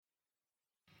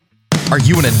Are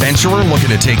you an adventurer looking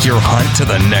to take your hunt to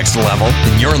the next level?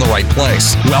 Then you're in the right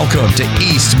place. Welcome to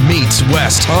East Meets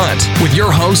West Hunt with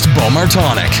your host, Bo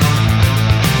Martonic.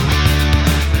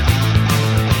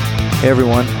 Hey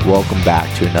everyone, welcome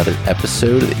back to another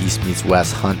episode of the East Meets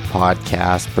West Hunt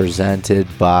podcast presented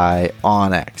by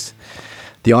onX.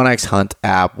 The onX Hunt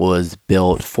app was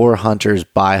built for hunters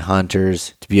by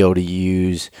hunters to be able to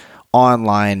use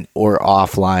online or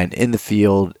offline in the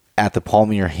field at the palm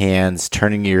of your hands,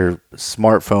 turning your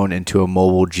smartphone into a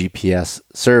mobile GPS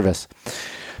service.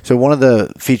 So one of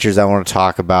the features I want to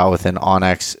talk about within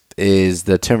onX is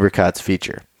the timber cuts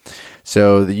feature.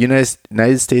 So the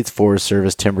United States Forest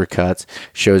Service Timber Cuts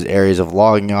shows areas of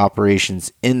logging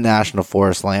operations in national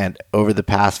forest land over the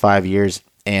past 5 years,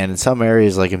 and in some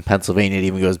areas like in Pennsylvania it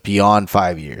even goes beyond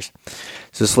 5 years.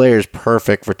 So this layer is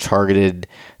perfect for targeted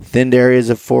thinned areas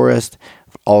of forest,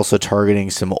 also targeting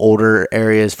some older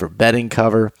areas for bedding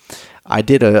cover. I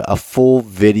did a full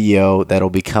video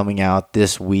that'll be coming out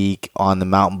this week on the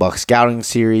Mountain Buck Scouting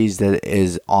series that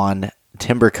is on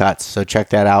timber cuts. So check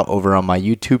that out over on my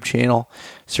YouTube channel.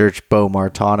 Search Bo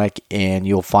Martonic and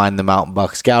you'll find the Mountain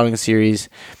Buck Scouting series.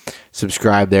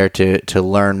 Subscribe there to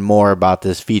learn more about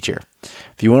this feature.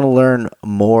 If you want to learn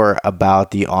more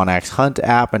about the onX Hunt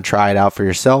app and try it out for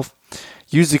yourself,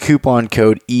 use the coupon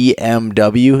code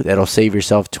EMW. That'll save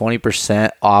yourself 20%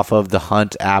 off of the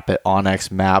Hunt app at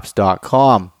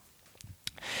onxmaps.com.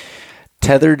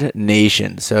 Tethered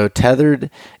Nation. So Tethered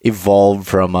evolved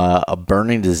from a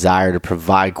burning desire to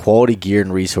provide quality gear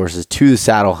and resources to the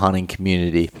saddle hunting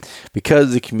community.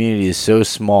 Because the community is so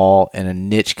small and a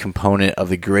niche component of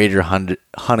the greater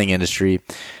hunting industry,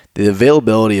 the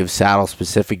availability of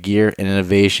saddle-specific gear and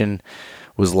innovation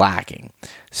was lacking.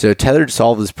 So Tethered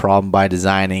solved this problem by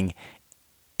designing,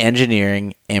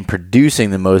 engineering, and producing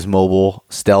the most mobile,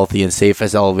 stealthy, and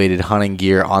safest elevated hunting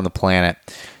gear on the planet.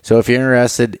 So if you're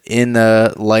interested in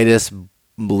the lightest,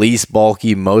 least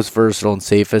bulky, most versatile, and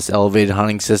safest elevated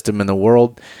hunting system in the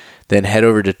world, then head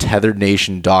over to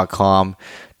tetherednation.com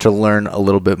to learn a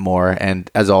little bit more.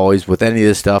 And as always, with any of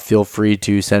this stuff, feel free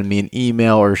to send me an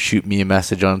email or shoot me a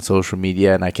message on social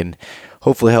media, and I can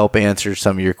hopefully help answer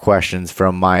some of your questions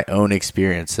from my own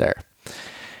experience there.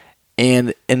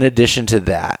 And in addition to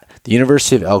that, the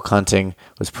University of Elk Hunting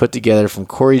was put together from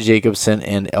Corey Jacobson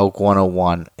and Elk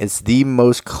 101. It's the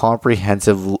most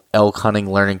comprehensive elk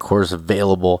hunting learning course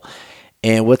available.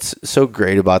 And what's so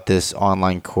great about this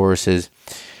online course is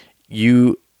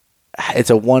it's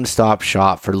a one-stop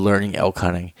shop for learning elk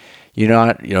hunting. You're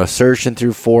not, searching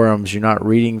through forums. You're not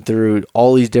reading through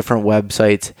all these different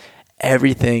websites.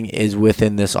 Everything is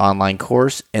within this online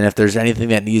course, and if there's anything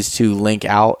that needs to link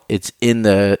out, it's in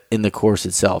the course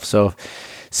itself. So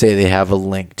say they have a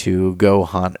link to Go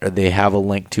Hunt, or they have a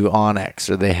link to onX,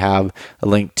 or they have a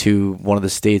link to one of the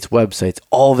state's websites.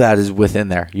 All of that is within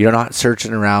there. You're not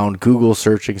searching around, Google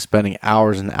searching, spending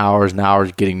hours and hours and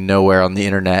hours getting nowhere on the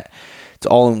internet. It's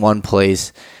all in one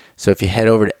place. So if you head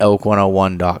over to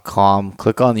elk101.com,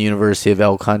 click on the University of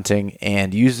Elk Hunting,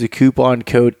 and use the coupon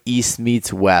code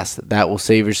EastMeetsWest. That will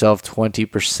save yourself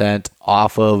 20%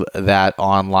 off of that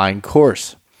online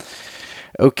course.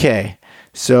 Okay,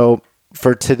 so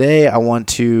for today, I want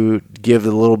to give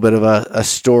a little bit of a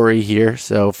story here.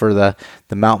 So for the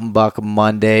Mountain Buck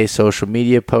Monday social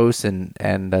media post, and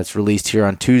that's released here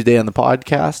on Tuesday on the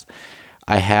podcast,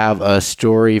 I have a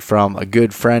story from a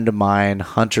good friend of mine,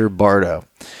 Hunter Bardo.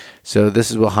 So this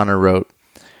is what Hunter wrote.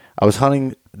 I was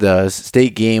hunting the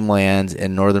state game lands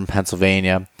in northern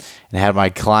Pennsylvania and had my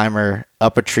climber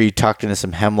up a tree tucked into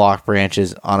some hemlock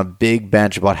branches on a big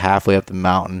bench about halfway up the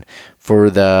mountain for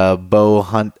the bow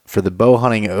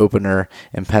hunting opener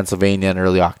in Pennsylvania in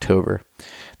early October.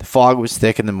 The fog was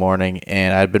thick in the morning,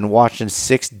 and I'd been watching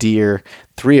 6 deer,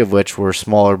 3 of which were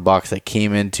smaller bucks that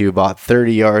came into about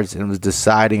 30 yards, and was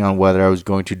deciding on whether I was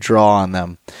going to draw on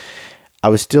them. I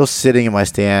was still sitting in my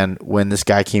stand when this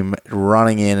guy came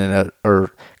running in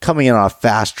coming in on a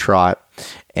fast trot,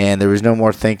 and there was no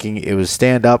more thinking. It was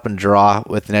stand up and draw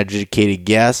with an educated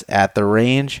guess at the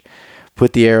range.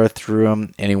 Put the arrow through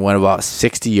him, and he went about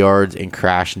 60 yards and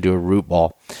crashed into a root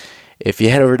ball. If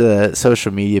you head over to the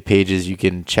social media pages, you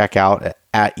can check out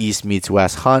at East Meets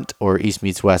West Hunt or East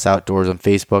Meets West Outdoors on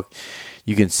Facebook.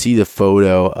 You can see the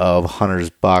photo of Hunter's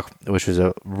buck, which was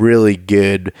a really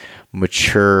good,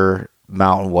 mature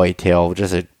mountain whitetail,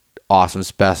 just an awesome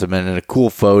specimen and a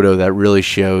cool photo that really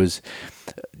shows,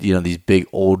 these big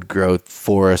old growth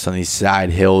forests on these side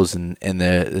hills and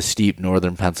the steep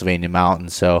northern Pennsylvania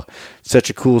mountains. So such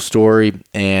a cool story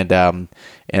and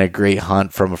a great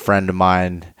hunt from a friend of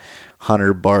mine,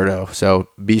 Hunter Bardo. So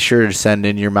be sure to send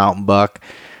in your mountain buck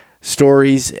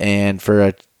stories, and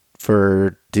for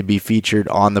to be featured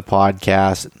on the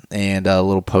podcast and a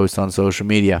little post on social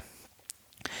media.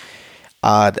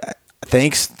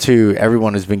 Thanks to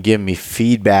everyone who's been giving me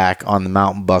feedback on the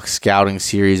Mountain Buck Scouting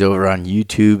series over on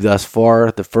YouTube thus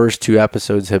far. The first 2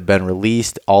 episodes have been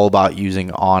released, all about using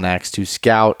onX to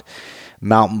scout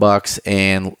mountain bucks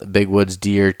and big woods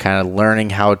deer, kind of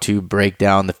learning how to break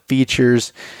down the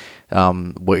features,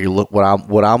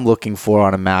 what I'm looking for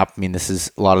on a map. I mean,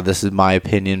 a lot of this is my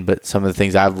opinion, but some of the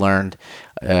things I've learned,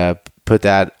 put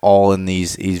that all in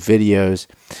these videos.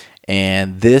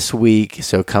 And this week,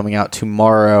 so coming out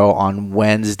tomorrow on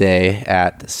Wednesday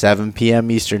at 7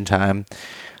 p.m. Eastern time,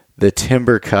 the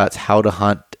Timber Cuts, How to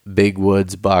Hunt Big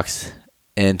Woods Bucks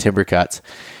and Timber Cuts,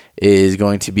 is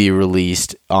going to be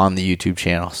released on the YouTube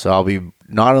channel. So I'll be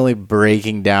not only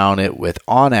breaking down it with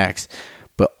onX,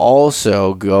 but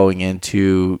also going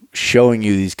into showing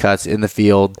you these cuts in the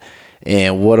field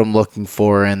and what I'm looking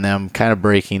for in them, kind of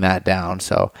breaking that down.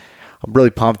 So I'm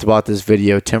really pumped about this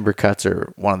video. Timber cuts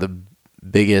are one of the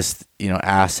biggest,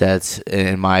 assets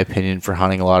in my opinion for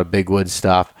hunting a lot of big wood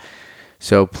stuff.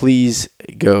 So please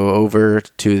go over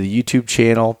to the YouTube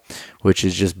channel, which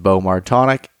is just Bo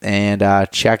Martonic, and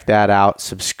check that out.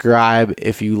 Subscribe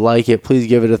if you like it. Please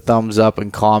give it a thumbs up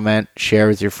and comment. Share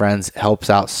with your friends. It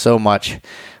helps out so much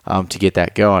to get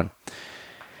that going.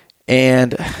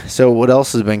 And so what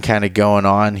else has been kind of going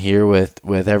on here with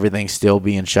everything still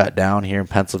being shut down here in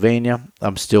Pennsylvania?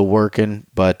 I'm still working,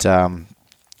 but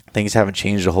things haven't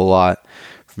changed a whole lot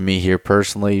for me here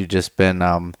personally. Just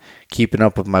been keeping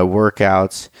up with my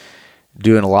workouts,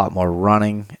 doing a lot more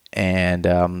running,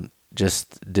 and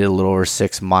just did a little over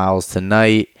 6 miles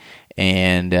tonight,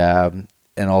 and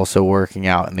also working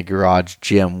out in the garage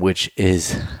gym, which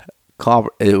is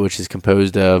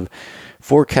composed of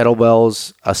 4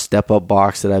 kettlebells, a step-up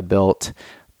box that I built,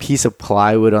 piece of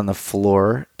plywood on the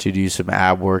floor to do some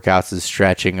ab workouts and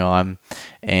stretching on,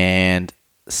 and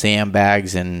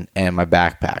sandbags and my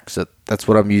backpack. So that's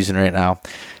what I'm using right now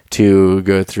to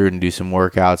go through and do some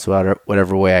workouts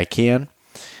whatever way I can.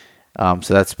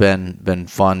 So that's been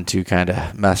fun to kind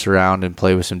of mess around and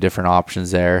play with some different options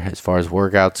there as far as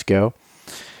workouts go.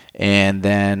 And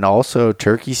then also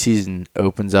turkey season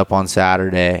opens up on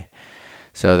Saturday.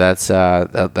 So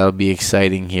that'll be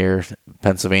exciting here.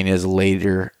 Pennsylvania is a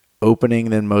later opening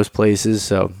than most places.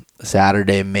 So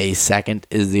Saturday, May 2nd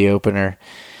is the opener.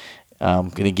 I'm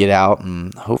going to get out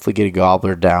and hopefully get a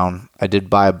gobbler down. I did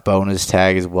buy a bonus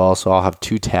tag as well, so I'll have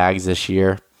 2 tags this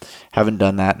year. Haven't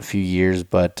done that in a few years,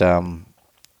 but I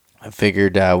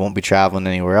figured I won't be traveling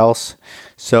anywhere else.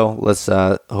 So let's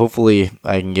hopefully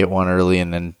I can get one early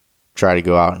and then try to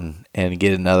go out and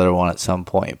get another one at some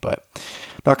point. But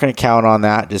not going to count on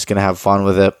that. Just going to have fun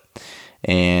with it.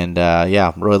 And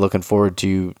I'm really looking forward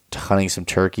to hunting some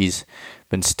turkeys.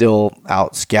 Been still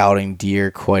out scouting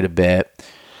deer quite a bit.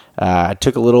 I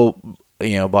took a little,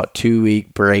 about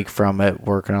 2-week break from it,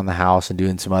 working on the house and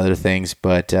doing some other things,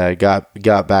 but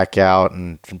got back out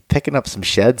and picking up some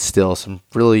sheds still, some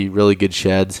really, really good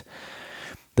sheds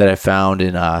that I found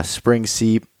in Spring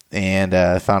Seep, and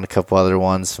I found a couple other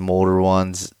ones, some older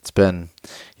ones.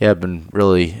 I've been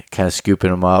really kind of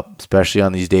scooping them up, especially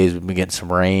on these days we've been getting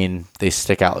some rain. They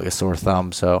stick out like a sore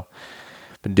thumb, so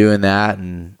I've been doing that,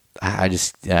 and I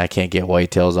can't get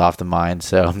whitetails off the mind,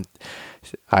 so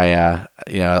I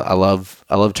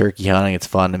love turkey hunting. It's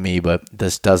fun to me, but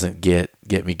this doesn't get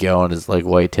me going as like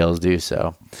whitetails do.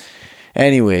 So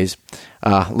anyways,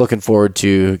 looking forward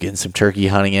to getting some turkey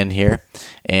hunting in here.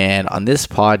 And on this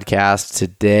podcast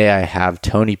today, I have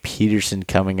Tony Peterson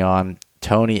coming on.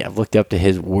 Tony, I've looked up to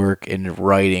his work in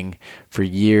writing for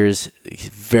years. He's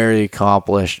very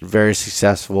accomplished, very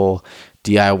successful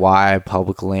DIY,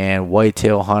 public land,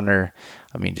 whitetail hunter.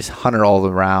 I mean, just hunter all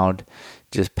around.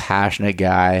 Just passionate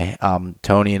guy.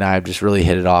 Tony and I have just really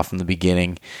hit it off from the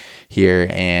beginning here,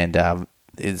 and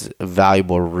it's a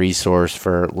valuable resource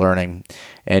for learning.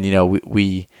 And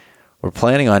we're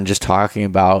planning on just talking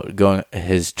about going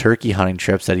his turkey hunting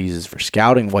trips that he uses for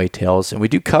scouting whitetails, and we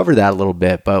do cover that a little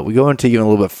bit, but we go into even a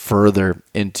little bit further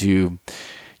into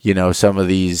some of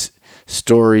these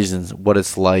stories and what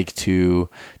it's like to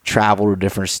travel to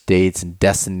different states and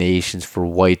destinations for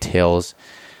whitetails.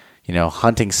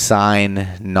 Hunting sign,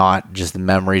 not just the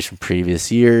memories from previous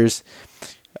years.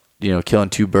 Killing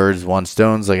 2 birds with 1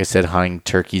 stone. Like I said, hunting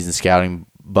turkeys and scouting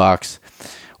bucks.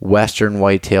 Western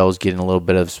whitetails, getting a little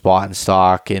bit of spot and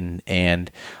stock,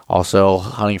 and also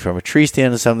hunting from a tree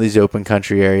stand in some of these open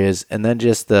country areas. And then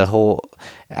just the whole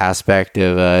aspect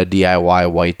of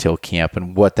DIY whitetail camp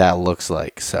and what that looks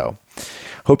like. So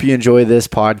hope you enjoy this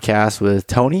podcast with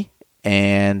Tony.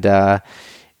 And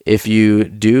If you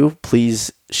do,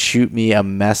 please shoot me a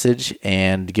message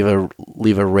and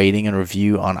leave a rating and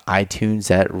review on iTunes.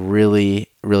 That really,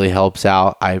 really helps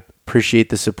out. I appreciate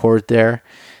the support there,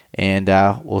 and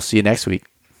we'll see you next week.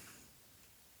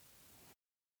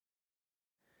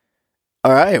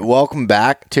 All right, welcome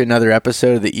back to another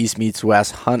episode of the East Meets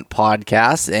West Hunt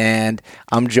podcast, and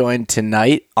I'm joined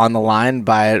tonight on the line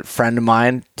by a friend of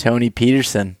mine, Tony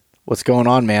Peterson. What's going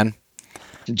on, man?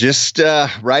 Just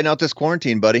riding out this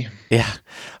quarantine, buddy. Yeah,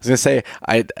 I was gonna say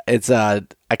I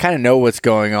kind of know what's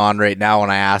going on right now when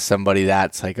I ask somebody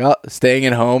that. It's like, oh, staying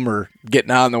at home or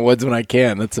getting out in the woods when I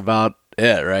can. That's about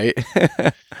it, right?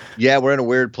 Yeah, we're in a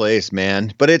weird place,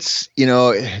 man. But it's,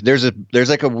 there's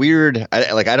like a weird,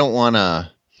 I don't want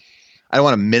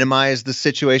to minimize the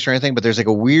situation or anything, but there's like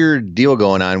a weird deal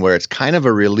going on where it's kind of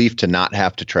a relief to not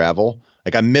have to travel.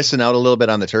 Like I'm missing out a little bit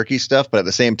on the turkey stuff, but at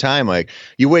the same time, like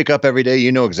you wake up every day,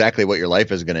 you know exactly what your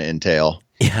life is going to entail.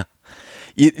 Yeah.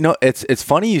 It's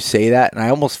funny you say that, and I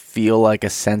almost feel like a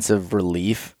sense of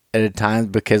relief at times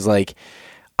because like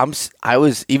I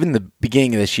was even the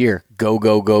beginning of this year,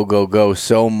 go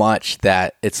so much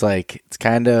that it's like, it's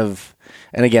kind of,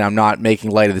 and again, I'm not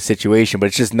making light of the situation, but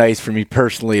it's just nice for me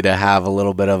personally to have a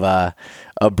little bit of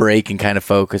a break and kind of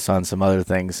focus on some other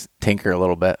things, tinker a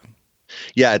little bit.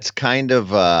 Yeah, it's kind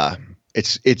of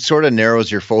it sort of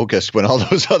narrows your focus when all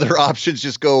those other options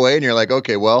just go away and you're like,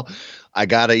 okay, well, I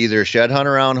gotta either shed hunt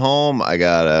around home, I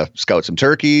gotta scout some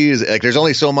turkeys. Like there's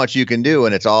only so much you can do,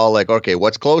 and it's all like, okay,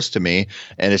 what's close to me?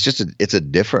 And it's just it's a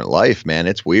different life, man.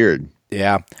 It's weird.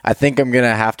 Yeah, I think I'm going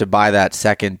to have to buy that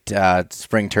second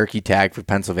spring turkey tag for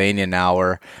Pennsylvania now,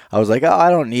 where I was like, oh, I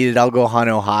don't need it. I'll go hunt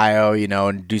Ohio,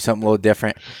 and do something a little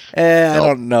different. I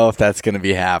don't know if that's going to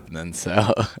be happening.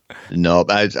 So no,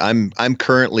 I'm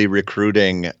currently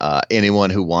recruiting anyone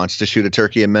who wants to shoot a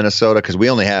turkey in Minnesota because we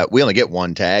only get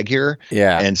one tag here.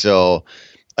 Yeah. And so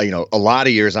a lot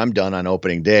of years I'm done on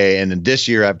opening day. And then this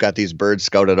year I've got these birds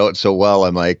scouted out so well.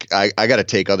 I'm like, I got to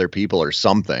take other people or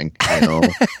something,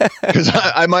 because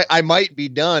I might be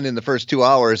done in the first 2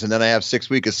 hours. And then I have 6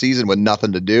 weeks of season with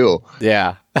nothing to do.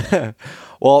 Yeah.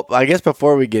 Well, I guess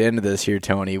before we get into this here,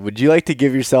 Tony, would you like to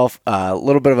give yourself a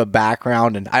little bit of a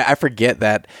background? And I forget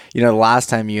that, the last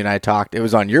time you and I talked, it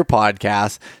was on your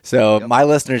podcast. So yep. My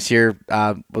listeners here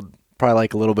would probably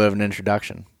like a little bit of an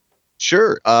introduction.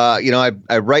 Sure. I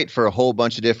write for a whole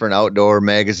bunch of different outdoor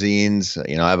magazines.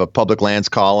 I have a public lands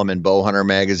column in Bowhunter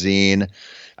magazine.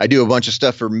 I do a bunch of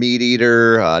stuff for Meat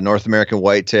Eater, North American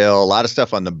Whitetail, a lot of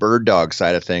stuff on the bird dog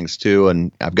side of things too.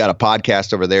 And I've got a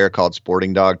podcast over there called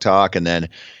Sporting Dog Talk. And then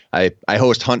I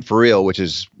host Hunt for Real, which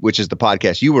is the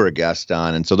podcast you were a guest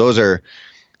on. And so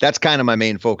that's kind of my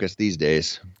main focus these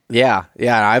days. Yeah.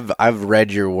 I've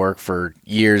read your work for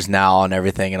years now and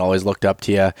everything, and always looked up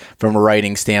to you from a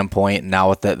writing standpoint. And now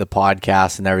with the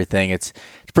podcast and everything, it's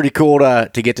pretty cool to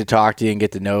get to talk to you and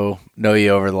get to know you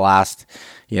over the last,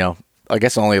 I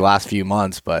guess only last few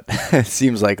months, but it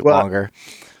seems like longer.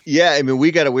 Yeah, I mean,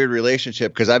 we got a weird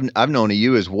relationship because I've known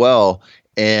you as well,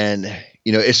 and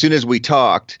as soon as we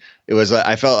talked, it was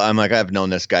I'm like I've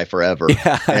known this guy forever.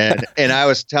 Yeah. and I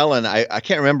was telling I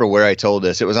can't remember where I told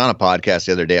this. It was on a podcast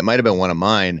the other day. It might have been one of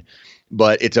mine,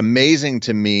 but it's amazing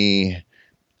to me.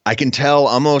 I can tell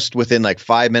almost within like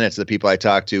 5 minutes the people I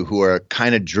talk to who are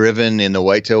kind of driven in the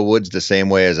whitetail woods the same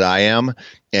way as I am,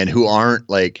 and who aren't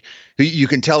like who you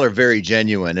can tell are very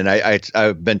genuine. And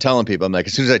I've been telling people, I'm like,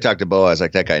 as soon as I talk to Bo, I was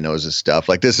like, that guy knows his stuff.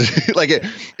 Like this is like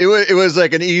it was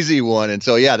like an easy one. And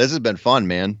so yeah, this has been fun,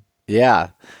 man. Yeah,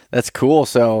 that's cool.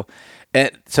 So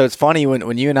it's funny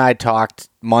when you and I talked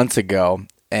months ago,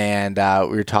 and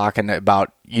we were talking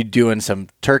about you doing some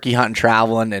turkey hunting,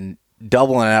 traveling, and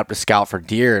doubling it up to scout for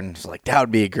deer, and it's like that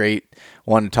would be a great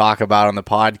one to talk about on the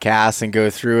podcast and go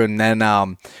through. And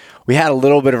then we had a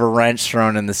little bit of a wrench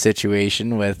thrown in the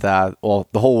situation with the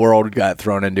whole world got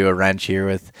thrown into a wrench here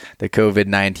with the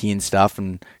COVID-19 stuff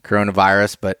and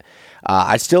coronavirus, but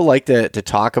I'd still like to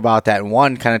talk about that, and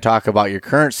one, kind of talk about your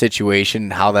current situation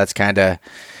and how that's kind of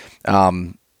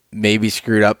maybe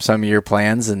screwed up some of your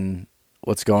plans and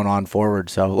what's going on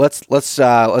forward. So let's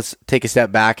take a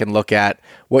step back and look at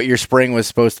what your spring was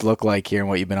supposed to look like here and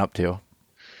what you've been up to.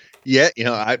 Yeah,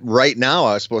 right now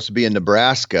I was supposed to be in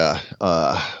Nebraska,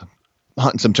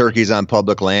 hunting some turkeys on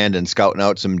public land and scouting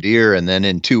out some deer, and then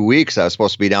in 2 weeks I was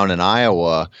supposed to be down in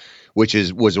Iowa, which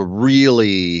was a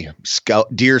really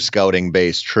deer scouting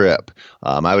based trip.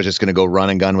 I was just going to go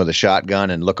run and gun with a shotgun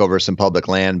and look over some public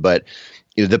land. But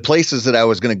the places that I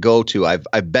was going to go to,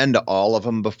 I've been to all of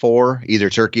them before, either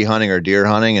turkey hunting or deer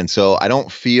hunting. And so I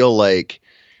don't feel like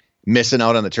missing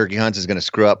out on the turkey hunts is going to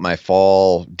screw up my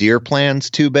fall deer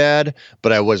plans too bad.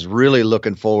 But I was really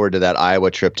looking forward to that Iowa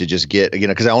trip to just get,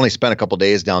 because I only spent a couple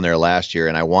days down there last year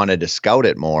and I wanted to scout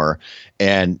it more.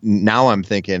 And now I'm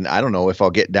thinking, I don't know if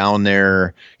I'll get down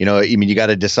there. You got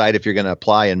to decide if you're going to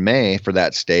apply in May for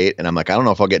that state. And I'm like, I don't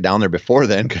know if I'll get down there before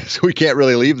then because we can't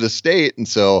really leave the state. And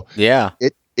so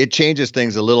it changes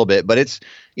things a little bit, but it's,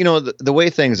 the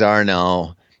way things are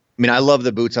now. I mean, I love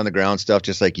the boots on the ground stuff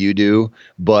just like you do,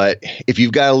 but if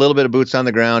you've got a little bit of boots on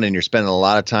the ground and you're spending a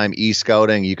lot of time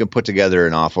e-scouting, you can put together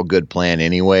an awful good plan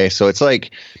anyway. So it's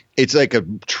like a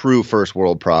true first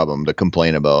world problem to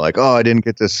complain about. Like, oh, I didn't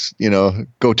get this,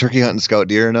 go turkey hunt and scout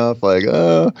deer enough. Like,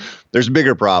 there's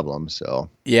bigger problems. So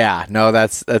yeah, no,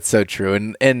 that's so true.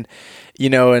 And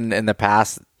in the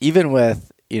past, even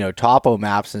with, topo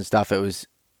maps and stuff, it was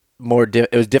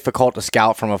it was difficult to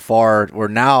scout from afar, where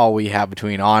now we have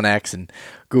between onX and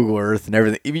Google Earth and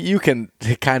everything, you can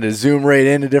kind of zoom right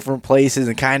into different places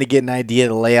and kind of get an idea of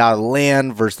the layout of the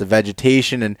land versus the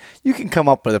vegetation, and you can come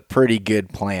up with a pretty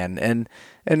good plan. And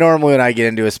normally when I get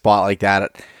into a spot like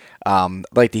that, I'd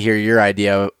like to hear your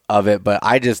idea of it, but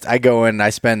I go in and I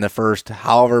spend the first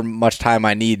however much time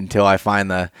I need until I find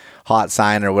the hot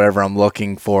sign or whatever I'm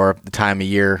looking for, the time of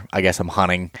year. I guess I'm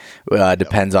hunting,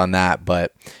 depends on that,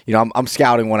 but I'm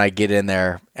scouting when I get in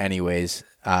there anyways.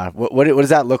 What does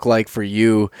that look like for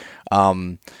you?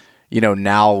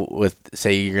 Now with,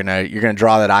 say, you're gonna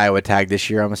draw that Iowa tag this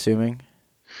year, I'm assuming.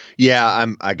 Yeah,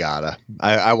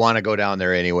 I want to go down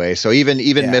there anyway. So even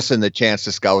missing the chance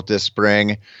to scout this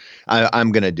spring,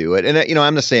 I'm going to do it. And,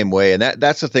 I'm the same way. And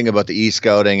that's the thing about the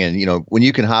e-scouting. And, when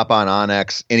you can hop on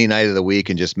onX any night of the week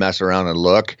and just mess around and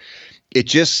look,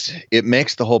 it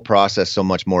makes the whole process so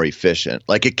much more efficient.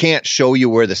 Like, it can't show you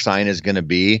where the sign is going to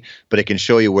be, but it can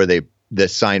show you where the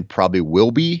sign probably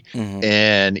will be. Mm-hmm.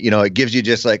 And, it gives you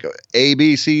just like A,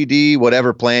 B, C, D,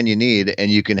 whatever plan you need.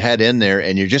 And you can head in there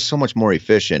and you're just so much more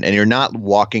efficient, and you're not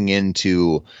walking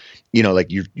into, like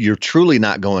you're truly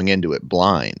not going into it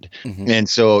blind. Mm-hmm. And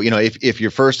so, if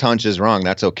your first hunch is wrong,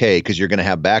 that's okay, because you're going to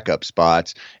have backup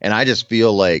spots. And I just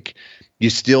feel like you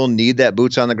still need that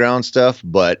boots on the ground stuff,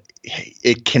 but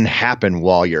it can happen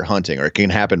while you're hunting, or it can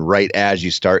happen right as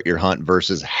you start your hunt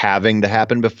versus having to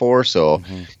happen before. So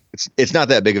mm-hmm. It's not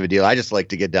that big of a deal. I just like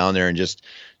to get down there and just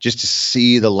to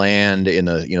see the land in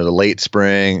the late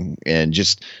spring, and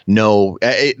just know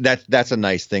that's a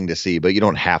nice thing to see, but you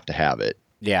don't have to have it.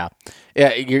 Yeah.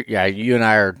 You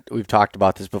and we've talked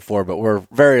about this before, but we're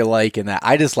very alike in that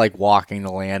I just like walking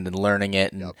the land and learning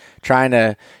it and trying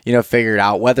to, figure it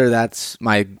out. Whether that's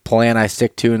my plan I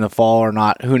stick to in the fall or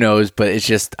not, who knows? But it's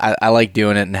just I like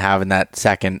doing it and having that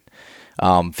second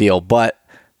feel. But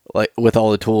like with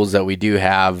all the tools that we do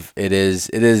have, it is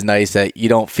nice that you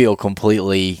don't feel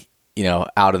completely,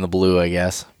 out in the blue, I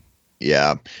guess.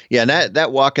 Yeah. And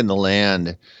that walk in the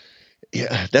land,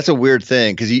 yeah, that's a weird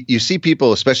thing, because you see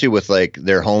people, especially with like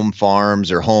their home farms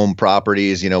or home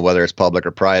properties, whether it's public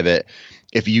or private.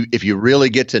 If you really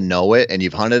get to know it and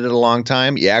you've hunted it a long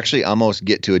time, you actually almost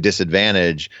get to a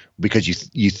disadvantage, because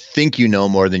you think you know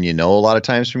more than you know a lot of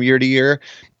times from year to year.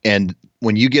 And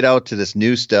when you get out to this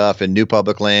new stuff and new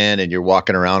public land and you're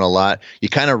walking around a lot, you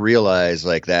kind of realize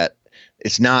like that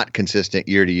it's not consistent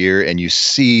year to year, and you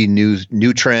see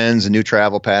new trends and new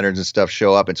travel patterns and stuff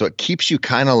show up. And so it keeps you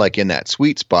kind of like in that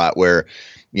sweet spot where,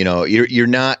 you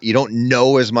don't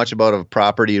know as much about a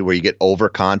property where you get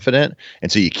overconfident.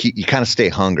 And so you kind of stay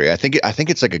hungry. I think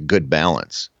it's like a good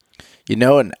balance.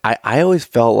 And I always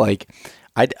felt like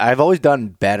I've always done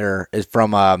better is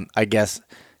from, I guess,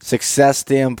 success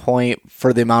standpoint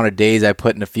for the amount of days I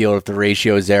put in the field, if the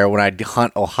ratio is there, when I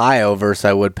hunt Ohio versus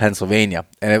I would Pennsylvania.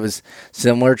 And it was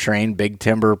similar terrain, big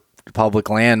timber, public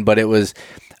land, but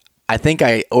I think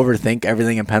I overthink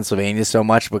everything in Pennsylvania so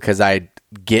much because I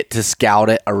get to scout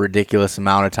it a ridiculous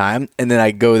amount of time. And then I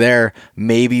go there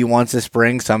maybe once a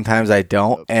spring. Sometimes I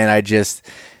don't. And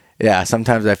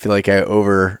sometimes I feel like I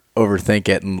overthink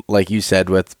it. And like you said,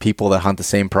 with people that hunt the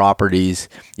same properties,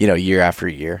 year after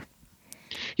year.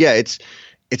 Yeah, it's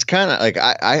kind of like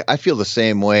I feel the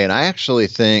same way. And I actually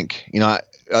think,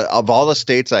 of all the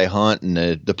states I hunt and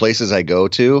the places I go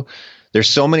to, there's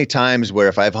so many times where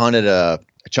if I've hunted a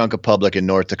chunk of public in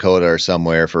North Dakota or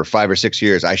somewhere for 5 or 6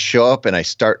 years, I show up and I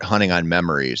start hunting on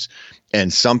memories.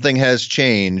 and something has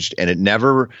changed, and it's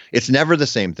never the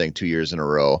same thing 2 years in a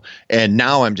row. And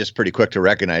now I'm just pretty quick to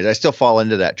recognize I still fall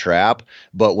into that trap.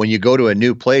 But when you go to a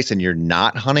new place and you're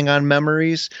not hunting on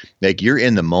memories, like you're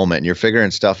in the moment and you're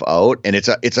figuring stuff out, and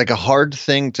it's like a hard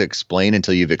thing to explain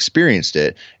until you've experienced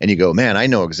it. And you go, man, I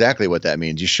know exactly what that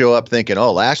means. You show up thinking,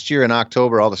 oh, last year in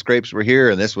October, all the scrapes were here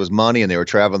and this was money and they were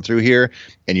traveling through here.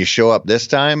 And you show up this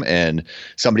time and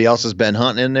somebody else has been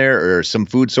hunting in there or some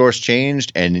food source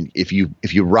changed. And if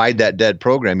you ride that dead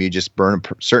program, you just burn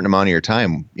a certain amount of your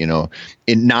time,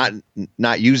 in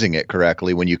not using it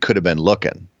correctly when you could have been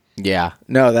looking. Yeah,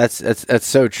 no, that's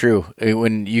so true.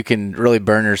 When you can really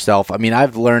burn yourself. I mean,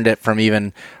 I've learned it from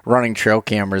even running trail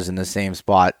cameras in the same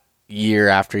spot year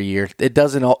after year. It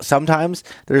doesn't. Sometimes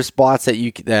there's spots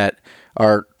that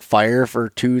are fire for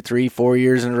 2, 3, 4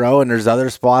 years in a row, and there's other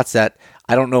spots that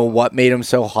I don't know what made them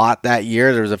so hot that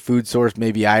year. There was a food source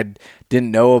maybe I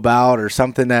didn't know about or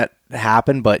something that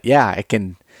happened, but yeah, it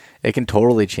can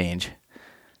totally change.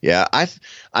 Yeah, I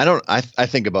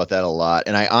think about that a lot,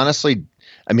 and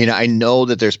I know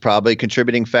that there's probably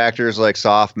contributing factors like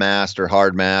soft mast or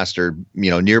hard mast or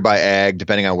nearby ag,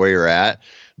 depending on where you're at.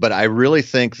 But I really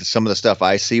think that some of the stuff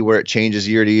I see where it changes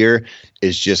year to year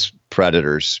is just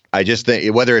predators. I just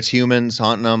think whether it's humans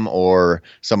hunting them or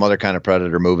some other kind of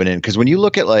predator moving in, because when you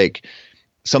look at like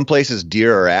some places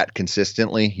deer are at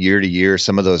consistently year to year,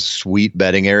 some of those sweet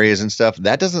bedding areas and stuff,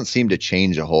 that doesn't seem to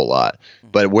change a whole lot.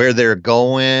 But where they're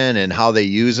going and how they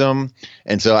use them,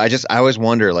 and so I always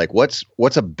wonder, like, what's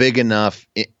a big enough,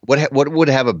 what would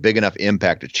have a big enough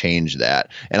impact to change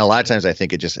that? And a lot of times I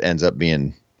think it just ends up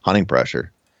being hunting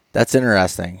pressure. That's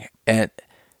interesting, and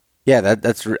yeah,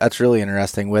 that's really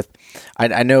interesting.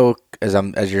 I know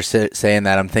as you're saying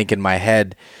that, I'm thinking in my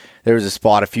head. There was a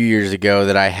spot a few years ago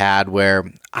that I had where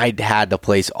I had the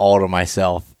place all to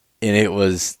myself, and it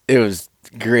was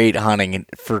great hunting. And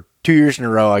for 2 years in a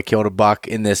row, I killed a buck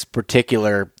in this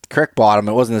particular creek bottom.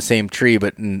 It wasn't the same tree,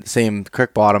 but in the same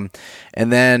creek bottom. And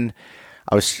then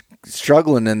I was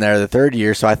struggling in there the third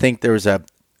year, so I think there was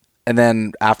and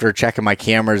then after checking my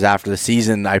cameras after the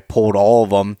season, I pulled all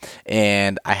of them,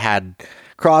 and I had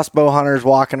crossbow hunters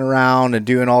walking around and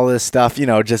doing all this stuff,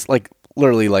 just like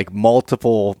literally like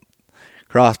multiple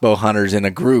crossbow hunters in a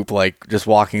group, like just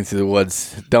walking through the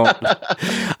woods. I'm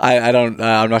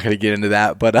not going to get into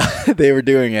that, but they were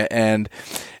doing it. And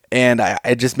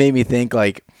it just made me think,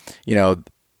 like,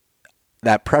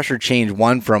 that pressure changed,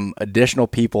 one, from additional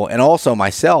people and also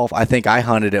myself. I think I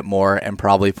hunted it more and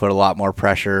probably put a lot more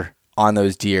pressure on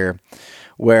those deer,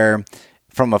 where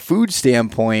from a food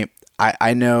standpoint,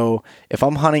 I know if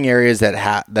I'm hunting areas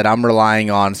that I'm relying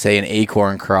on, say, an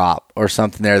acorn crop or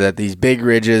something there, that these big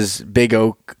ridges, big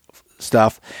oak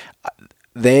stuff,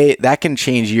 that can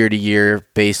change year to year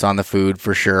based on the food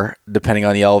for sure, depending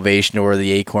on the elevation or where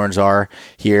the acorns are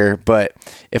here. But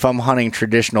if I'm hunting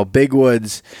traditional big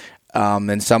woods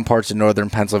in some parts of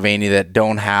northern Pennsylvania that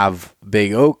don't have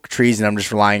big oak trees, and I'm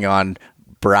just relying on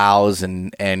browse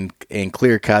and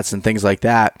clear cuts and things like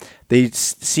that, they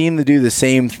seem to do the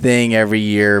same thing every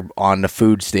year on the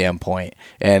food standpoint,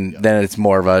 and then it's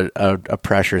more of a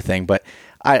pressure thing. But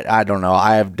I don't know.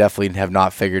 I definitely have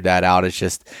not figured that out. It's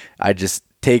just I just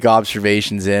take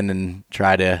observations in and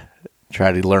try to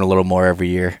learn a little more every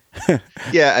year.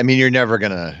 Yeah, I mean, you're never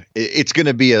it's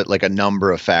gonna be a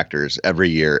number of factors every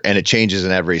year, and it changes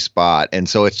in every spot, and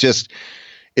so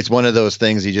it's one of those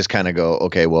things you just kind of go,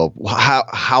 okay, well,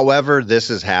 however this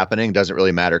is happening doesn't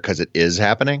really matter because it is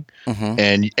happening. Mm-hmm.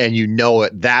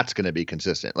 And that's going to be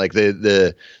consistent. Like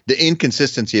the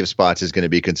inconsistency of spots is going to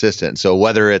be consistent. So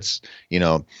whether it's,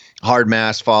 hard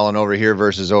mass falling over here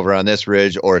versus over on this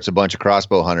ridge, or it's a bunch of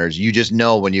crossbow hunters, you just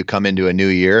know when you come into a new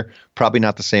year, probably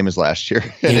not the same as last year.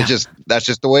 And that's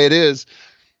just the way it is.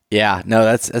 Yeah, no,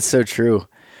 that's so true.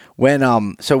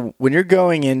 So when you're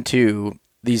going into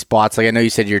these spots, like I know you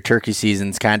said your turkey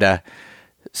season's kind of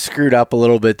screwed up a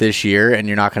little bit this year, and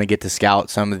you're not going to get to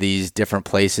scout some of these different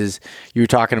places. You were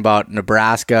talking about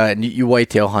Nebraska, and you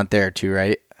whitetail hunt there too,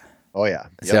 right? Oh yeah.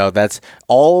 Yep. So that's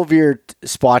all of your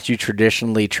spots you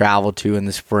traditionally travel to in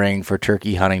the spring for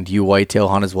turkey hunting. Do you whitetail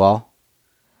hunt as well?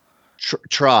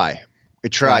 Try.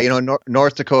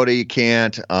 North Dakota you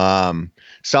can't.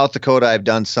 South Dakota, I've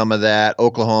done some of that.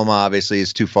 Oklahoma, obviously,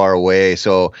 is too far away.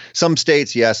 So some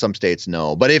states, yes, some states,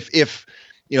 no. But if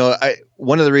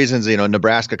one of the reasons,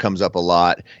 Nebraska comes up a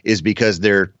lot is because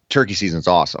their turkey season's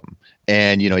awesome.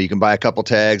 And, you can buy a couple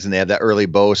tags and they have that early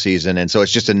bow season. And so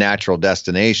it's just a natural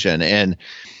destination. And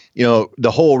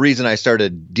the whole reason I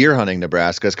started deer hunting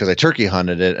Nebraska is because I turkey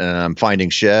hunted it, and I'm finding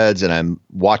sheds and I'm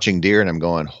watching deer and I'm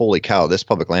going, holy cow, this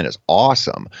public land is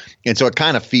awesome. And so it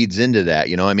kind of feeds into that.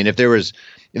 I mean, if there was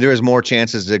more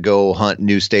chances to go hunt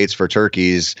new states for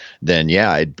turkeys, then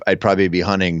yeah, I'd probably be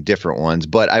hunting different ones.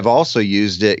 But I've also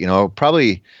used it,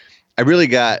 I really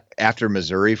got after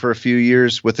Missouri for a few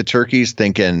years with the turkeys,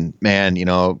 thinking, man,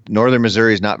 northern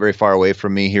Missouri is not very far away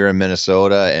from me here in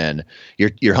Minnesota, and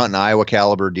you're hunting Iowa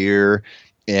caliber deer.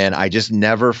 And I just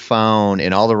never found,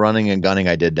 in all the running and gunning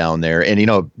I did down there,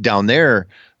 and down there,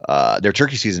 their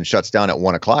turkey season shuts down at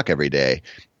 1:00 every day.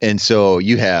 And so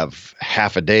you have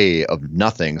half a day of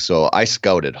nothing. So I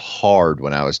scouted hard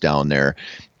when I was down there,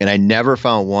 and I never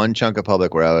found one chunk of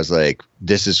public where I was like,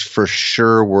 this is for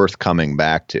sure worth coming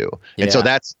back to. Yeah. And so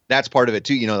that's part of it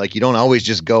too. Like, you don't always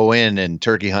just go in and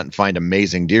turkey hunt and find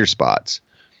amazing deer spots.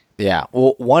 Yeah.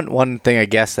 Well, one thing I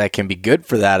guess that can be good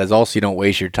for that is also you don't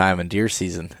waste your time in deer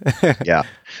season. Yeah.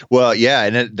 Well, yeah.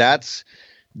 And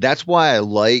that's why I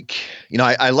like,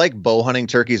 I like bow hunting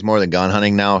turkeys more than gun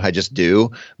hunting now. I just do.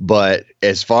 But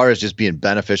as far as just being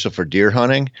beneficial for deer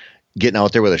hunting, getting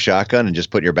out there with a shotgun and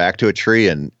just putting your back to a tree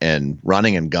and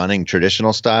running and gunning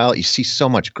traditional style, you see so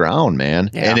much ground, man.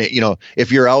 Yeah. And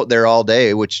if you're out there all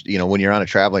day, which, when you're on a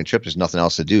traveling trip, there's nothing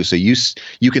else to do. So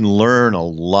you can learn a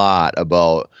lot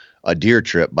about a deer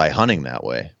trip by hunting that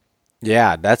way.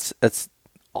 Yeah, that's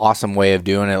awesome way of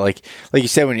doing it. Like you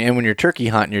said, when you're turkey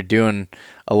hunting, you're doing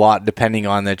a lot depending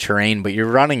on the terrain, but you're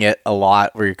running it a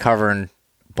lot where you're covering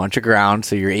a bunch of ground,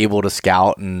 so you're able to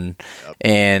scout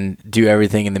and do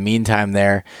everything in the meantime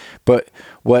there. But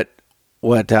what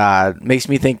makes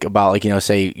me think about, like,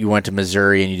 say you went to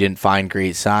Missouri and you didn't find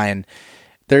great sign,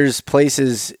 there's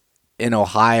places in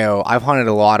Ohio. I've hunted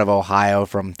a lot of Ohio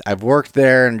I've worked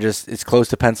there, and just it's close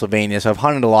to Pennsylvania, so I've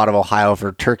hunted a lot of Ohio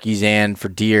for turkeys and for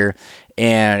deer.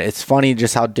 And it's funny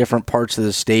just how different parts of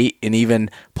the state and even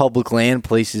public land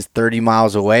places 30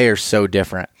 miles away are so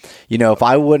different. If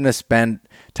I wouldn't have spent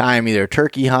time either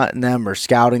turkey hunting them or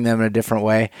scouting them in a different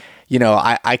way,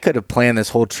 I could have planned this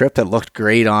whole trip that looked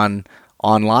great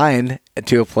online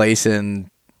to a place and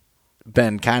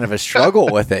been kind of a struggle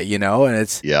with it,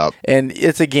 and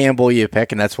it's a gamble you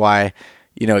pick. And that's why,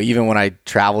 even when I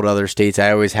travel to other states,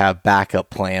 I always have backup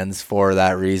plans for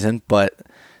that reason. But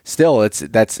still,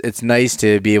 it's nice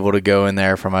to be able to go in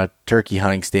there from a turkey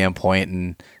hunting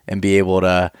standpoint and be able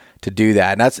to do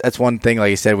that. And that's one thing,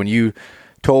 like I said, when you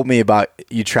told me about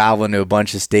you traveling to a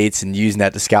bunch of states and using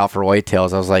that to scout for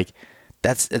whitetails, I was like,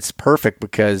 it's perfect,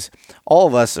 because all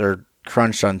of us are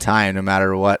crunched on time no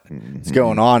matter what's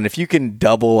going on. If you can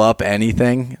double up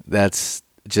anything, that's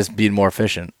just being more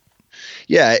efficient.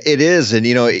 Yeah, it is. And,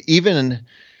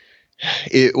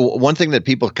 one thing that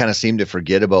people kind of seem to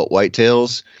forget about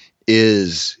whitetails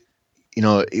is,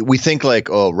 we think like,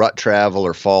 rut travel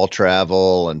or fall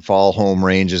travel and fall home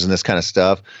ranges and this kind of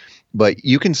stuff. But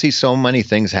you can see so many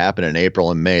things happen in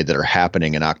April and May that are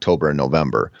happening in October and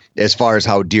November, as far as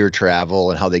how deer travel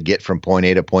and how they get from point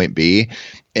A to point B.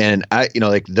 And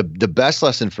the best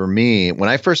lesson for me, when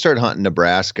I first started hunting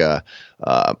Nebraska,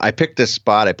 I picked this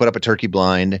spot, I put up a turkey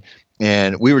blind,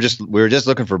 and we were just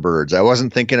looking for birds. I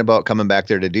wasn't thinking about coming back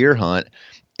there to deer hunt.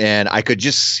 And I could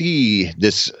just see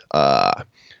this,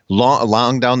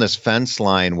 long down this fence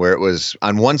line where it was,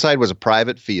 on one side was a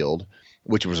private field,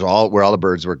 which was where all the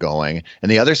birds were going.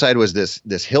 And the other side was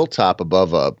this hilltop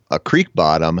above a creek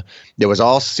bottom that was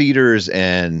all cedars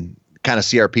and kind of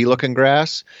CRP looking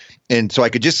grass. And so I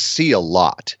could just see a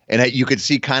lot. And you could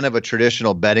see kind of a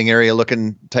traditional bedding area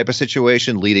looking type of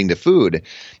situation leading to food.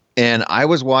 And I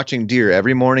was watching deer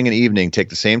every morning and evening take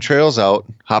the same trails out,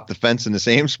 hop the fence in the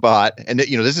same spot. And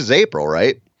this is April,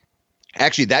 right?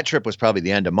 Actually, that trip was probably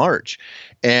the end of March.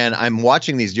 And I'm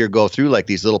watching these deer go through like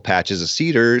these little patches of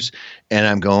cedars. And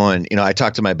I'm going, I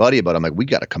talked to my buddy about it. I'm like, we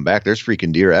got to come back. There's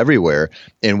freaking deer everywhere.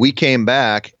 And we came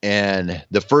back. And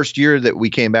the first year that we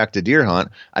came back to deer hunt,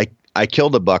 I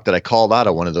killed a buck that I called out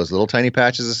of one of those little tiny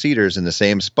patches of cedars in the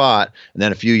same spot. And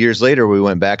then a few years later, we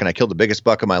went back and I killed the biggest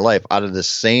buck of my life out of the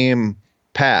same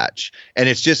patch. And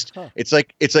it's just, it's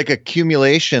like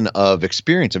accumulation of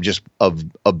experience of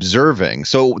observing.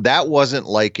 So that wasn't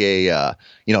like a,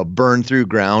 burn through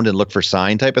ground and look for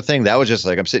sign type of thing. That was just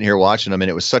like, I'm sitting here watching them,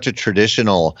 and it was such a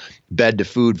traditional bed to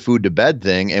food to bed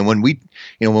thing. And when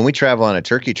we travel on a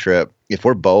turkey trip, if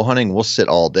we're bow hunting, we'll sit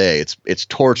all day. It's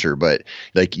torture, but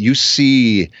like you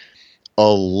see a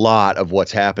lot of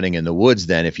what's happening in the woods.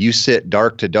 Then if you sit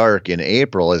dark to dark in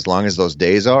April, as long as those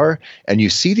days are, and you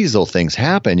see these little things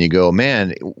happen, you go,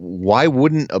 man, why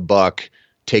wouldn't a buck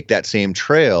take that same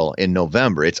trail in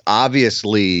November? It's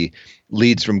obviously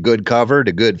leads from good cover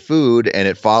to good food, and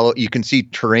you can see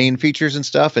terrain features and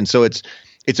stuff. And so it's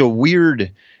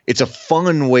a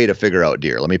fun way to figure out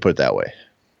deer. Let me put it that way.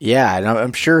 Yeah, and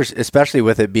I'm sure, especially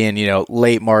with it being,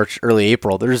 late March, early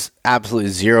April, there's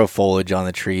absolutely zero foliage on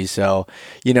the trees. So,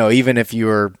 even if you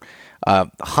were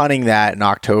hunting that in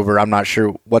October, I'm not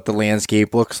sure what the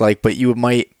landscape looks like, but you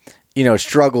might,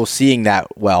 struggle seeing that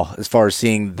well, as far as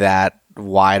seeing that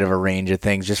wide of a range of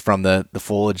things just from the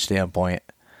foliage standpoint.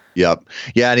 Yep.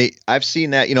 Yeah, and I've seen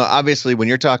that, obviously when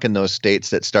you're talking those states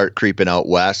that start creeping out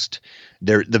west,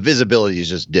 the visibility is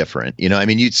just different.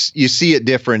 You see it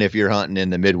different if you're hunting in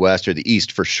the Midwest or the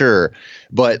East for sure,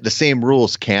 but the same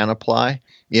rules can apply,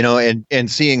 and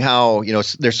seeing how,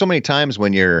 there's so many times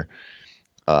when you're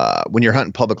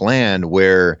hunting public land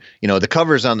where, the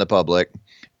cover's on the public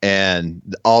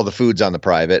and all the food's on the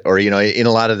private, or, in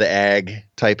a lot of the ag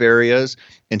type areas.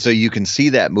 And so you can see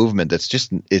that movement.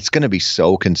 It's going to be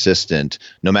so consistent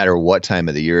no matter what time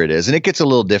of the year it is. And it gets a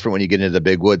little different when you get into the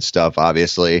big wood stuff,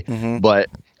 obviously. Mm-hmm. But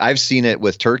I've seen it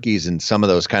with turkeys in some of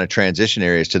those kind of transition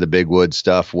areas to the big wood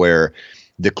stuff where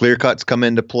the clear cuts come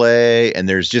into play, and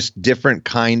there's just different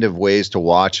kind of ways to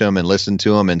watch them and listen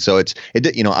to them. And so it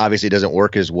obviously doesn't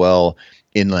work as well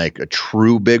in like a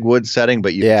true big wood setting,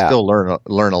 but you can still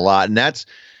learn a lot. And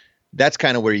that's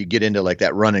kind of where you get into like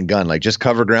that run and gun, like just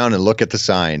cover ground and look at the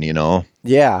sign,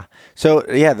 Yeah. So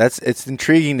it's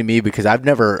intriguing to me because I've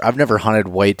never hunted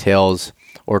whitetails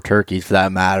or turkeys for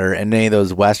that matter in any of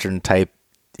those Western type,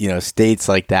 states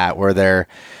like that where their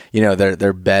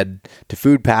bed to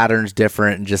food patterns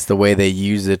different and just the way they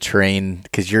use the terrain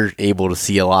because you're able to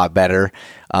see a lot better.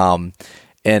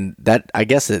 And that, I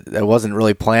guess I wasn't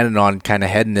really planning on kind of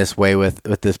heading this way with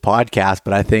this podcast,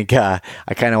 but I think I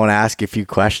kind of want to ask you a few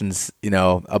questions,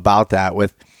 about that.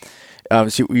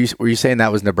 So were you saying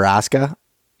that was Nebraska?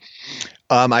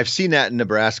 I've seen that in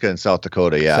Nebraska and South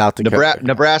Dakota. Yeah. South Dakota.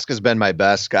 Nebraska's been my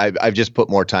best. I've just put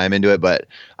more time into it, but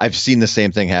I've seen the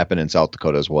same thing happen in South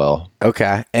Dakota as well.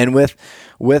 Okay. And with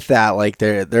that, like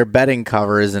their bedding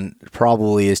cover isn't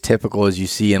probably as typical as you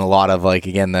see in a lot of like,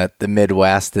 again, the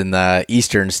Midwest and the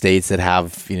Eastern states that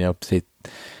have, say,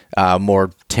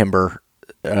 more timber,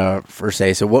 per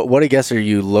se. So what I guess are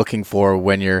you looking for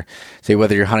when you're, say,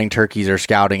 whether you're hunting turkeys or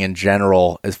scouting in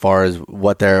general, as far as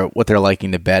what they're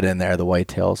liking to bed in there, the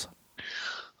whitetails?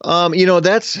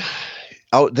 That's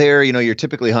out there, you're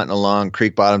typically hunting along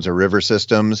creek bottoms or river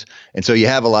systems. And so you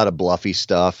have a lot of bluffy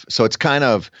stuff. So it's kind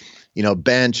of,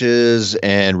 benches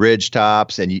and ridge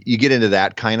tops, and you get into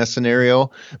that kind of scenario.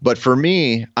 But for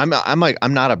me, I'm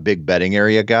not a big bedding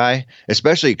area guy,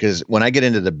 especially because when I get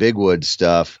into the big wood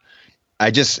stuff, I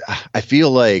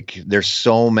feel like there's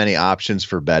so many options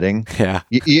for bedding. Yeah.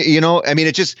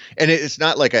 It's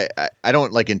not like I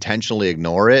don't like intentionally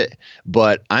ignore it,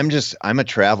 but I'm a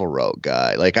travel route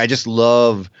guy. Like I just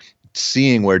love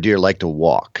seeing where deer like to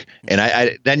walk.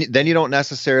 And then you don't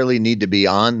necessarily need to be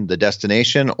on the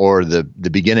destination or the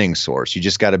beginning source. You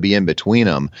just got to be in between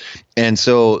them. And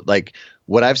so like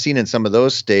what I've seen in some of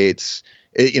those states,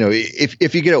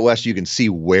 if you get out west, you can see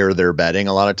where they're bedding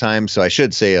a lot of times. So I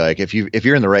should say, like, if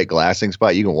you're in the right glassing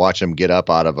spot, you can watch them get up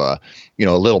out of a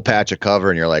little patch of cover,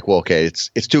 and you're like, well, okay, it's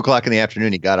 2:00 in the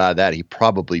afternoon. He got out of that. He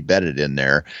probably bedded in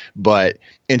there,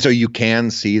 and so you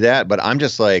can see that. But I'm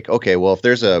just like, okay, well, if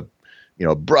there's a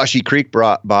brushy creek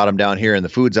bottom down here and the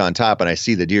food's on top and I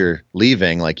see the deer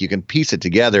leaving, like you can piece it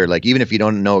together. Like even if you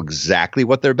don't know exactly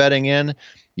what they're bedding in,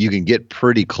 you can get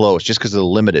pretty close just because of the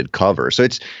limited cover. So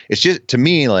it's just, to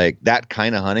me, like that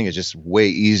kind of hunting is just way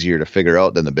easier to figure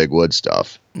out than the big wood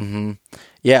stuff. Mm-hmm.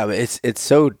 Yeah, but it's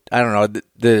so, I don't know,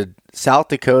 the South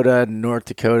Dakota, North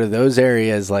Dakota, those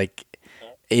areas, like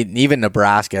even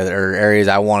Nebraska are areas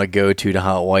I want to go to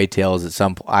hunt whitetails at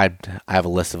some point. I have a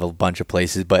list of a bunch of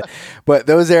places, but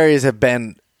those areas have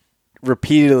been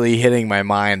repeatedly hitting my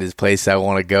mind as places I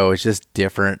want to go. It's just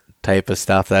different type of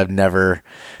stuff that I've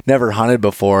never hunted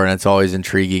before, and it's always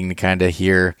intriguing to kind of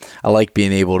hear. I like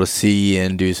being able to see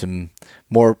and do some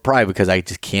more, probably because I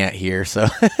just can't hear. So,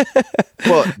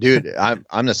 well, dude,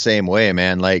 I'm the same way,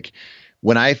 man. Like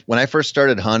when I first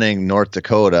started hunting North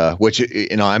Dakota, which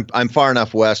I'm far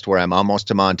enough west where I'm almost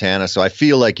to Montana, so I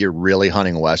feel like you're really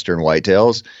hunting western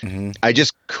whitetails. Mm-hmm. I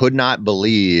just could not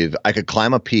believe I could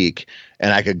climb a peak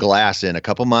and I could glass in a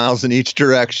couple miles in each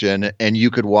direction, and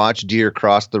you could watch deer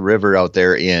cross the river out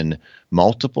there in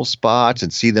multiple spots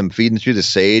and see them feeding through the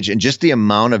sage, and just the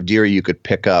amount of deer you could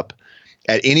pick up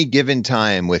at any given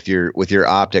time with your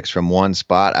optics from one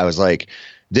spot. I was like,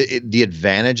 the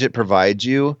advantage it provides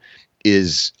you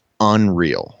is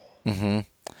unreal. Mm-hmm.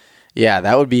 Yeah,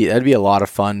 that'd be a lot of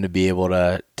fun to be able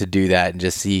to do that and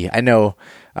just see. I know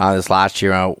this last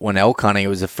year when elk hunting. It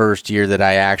was the first year that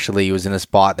I actually was in a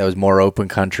spot that was more open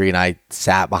country, and I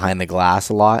sat behind the glass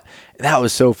a lot. And that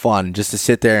was so fun just to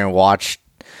sit there and watch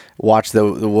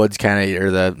the woods kind of,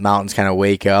 or the mountains kind of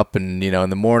wake up, and in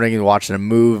the morning, and watching them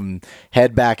move and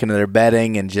head back into their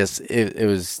bedding, and just it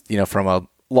was from a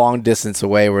long distance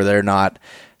away where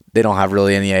they don't have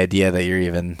really any idea that you're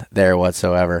even there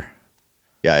whatsoever.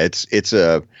 Yeah,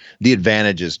 the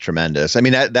advantage is tremendous. I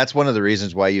mean, that's one of the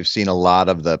reasons why you've seen a lot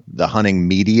of the hunting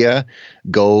media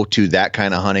go to that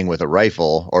kind of hunting with a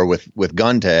rifle or with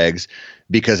gun tags,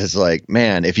 because it's like,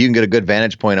 man, if you can get a good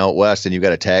vantage point out west and you've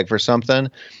got a tag for something,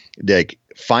 like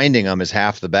finding them is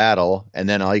half the battle, and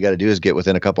then all you got to do is get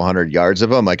within a couple hundred yards of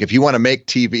them. Like if you want to make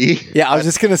TV, yeah, I was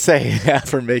just gonna say,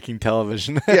 for making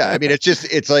television. Yeah, I mean,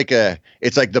 it's like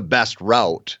the best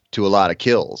route to a lot of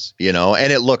kills,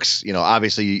 and it looks,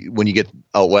 obviously when you get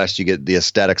out west, you get the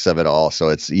aesthetics of it all. So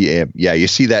it's you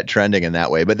see that trending in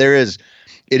that way, but it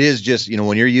is just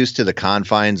when you're used to the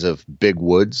confines of big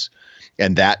woods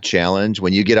and that challenge,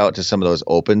 when you get out to some of those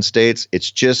open states,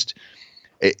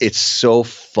 it's so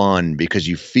fun because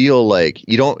you feel like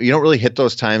you don't really hit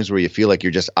those times where you feel like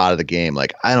you're just out of the game.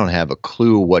 Like, I don't have a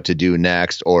clue what to do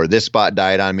next, or this spot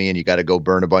died on me and you got to go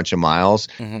burn a bunch of miles.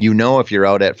 Mm-hmm. If you're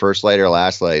out at first light or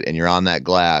last light and you're on that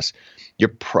glass, you're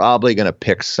probably going to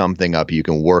pick something up you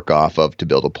can work off of to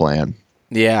build a plan.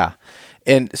 Yeah.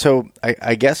 And so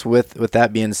I guess with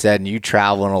that being said, and you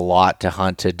traveling a lot to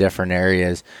hunt to different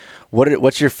areas,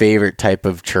 what's your favorite type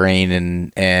of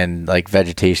terrain and like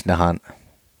vegetation to hunt?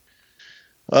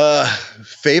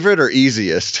 Favorite or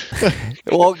easiest?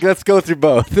 Well, let's go through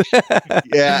both.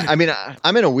 Yeah, I mean,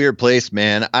 I'm in a weird place,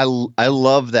 man. I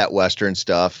love that Western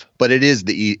stuff, but to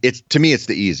me it's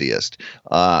the easiest.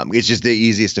 It's just the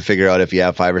easiest to figure out if you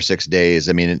have 5 or 6 days.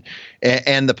 I mean,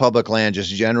 and the public land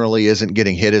just generally isn't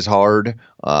getting hit as hard.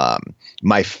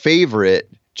 My favorite,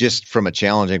 just from a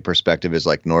challenging perspective, is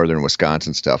like northern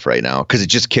Wisconsin stuff right now, because it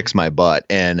just kicks my butt,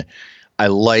 and I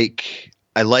like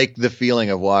the feeling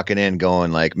of walking in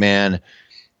going like, man,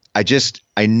 I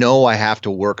know I have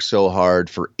to work so hard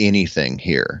for anything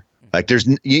here. Like there's,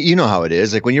 you know how it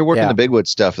is. Like when you're working the big wood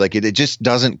stuff, like it just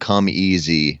doesn't come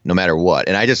easy no matter what.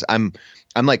 And I'm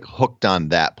like hooked on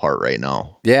that part right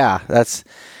now. Yeah, that's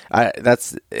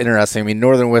interesting. I mean,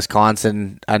 northern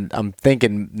Wisconsin, I'm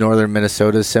thinking northern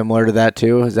Minnesota is similar to that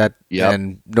too. Is that,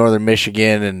 and northern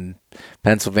Michigan and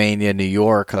Pennsylvania, New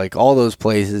York, like all those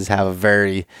places have a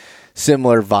very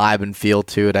similar vibe and feel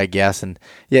to it, I guess. And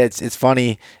yeah, it's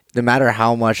funny, no matter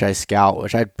how much I scout,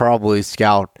 which I'd probably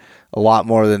scout a lot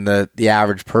more than the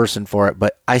average person for it,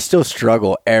 but I still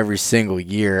struggle every single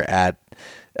year at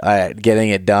getting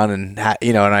it done.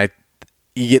 And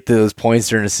you get to those points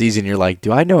during the season, you're like,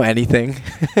 do I know anything?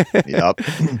 Yep.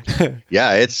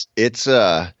 Yeah, it's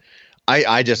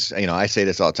I just, I say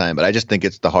this all the time, but I just think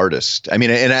it's the hardest. I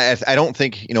mean, and I don't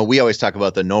think, we always talk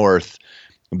about the North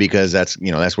because that's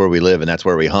where we live and that's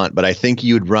where we hunt. But I think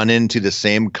you'd run into the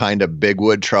same kind of big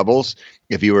wood troubles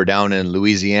if you were down in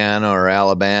Louisiana or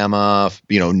Alabama,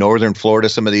 northern Florida,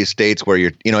 some of these states where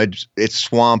you're, it's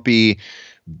swampy,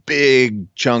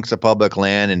 big chunks of public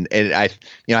land. And I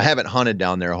haven't hunted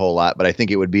down there a whole lot, but I think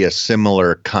it would be a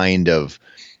similar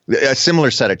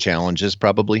set of challenges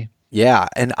probably. Yeah,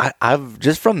 and I've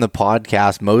just from the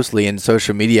podcast mostly and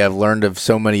social media, I've learned of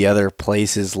so many other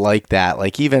places like that,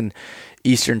 like even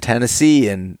Eastern Tennessee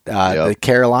and the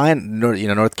Carolina,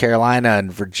 North Carolina and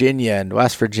Virginia and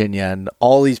West Virginia and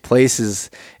all these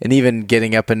places, and even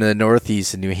getting up into the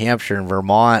Northeast and New Hampshire and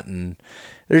Vermont, and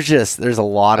there's a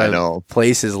lot of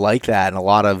places like that,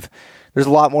 and there's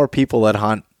a lot more people that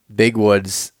hunt big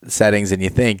woods settings than you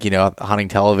think. Hunting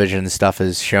television and stuff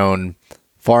has shown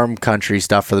farm country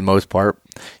stuff for the most part.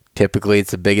 Typically, it's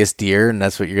the biggest deer, and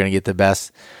that's what you're going to get the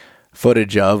best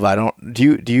footage of.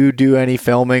 Do you do any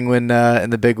filming when in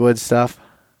the big woods stuff?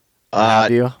 Do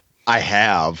you? I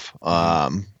have.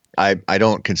 I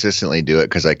don't consistently do it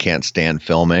because I can't stand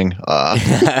filming.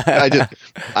 I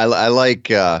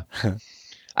like.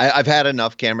 I've had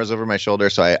enough cameras over my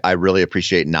shoulder, so I really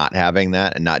appreciate not having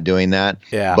that and not doing that.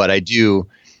 Yeah. But I do,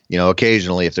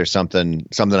 occasionally if there's something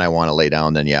I want to lay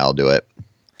down, then I'll do it.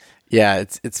 Yeah,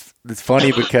 it's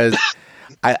funny because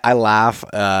I laugh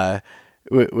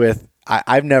with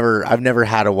I've never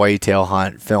had a whitetail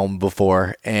hunt filmed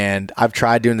before, and I've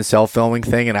tried doing the self filming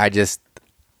thing, and I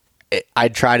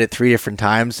tried it 3 different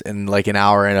times in like an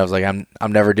hour, and I was like,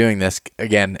 I'm never doing this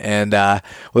again. And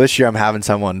this year I'm having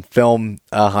someone film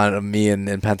a hunt of me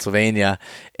in Pennsylvania,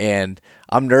 and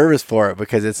I'm nervous for it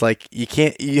because it's like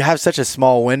you have such a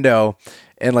small window.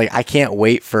 And like, I can't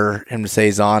wait for him to say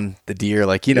he's on the deer.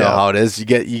 Like, you know how it is.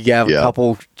 You have a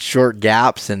couple short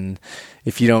gaps, and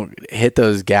if you don't hit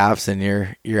those gaps, then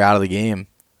you're out of the game.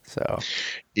 So,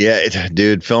 yeah,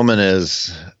 dude, filming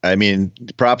is, I mean,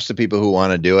 props to people who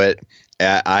want to do it.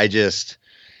 I just,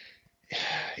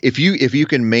 if you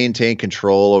can maintain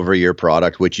control over your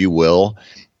product, which you will,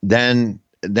 then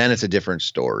it's a different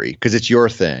story, because it's your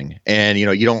thing. And,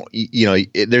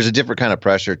 there's a different kind of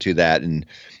pressure to that. And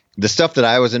the stuff that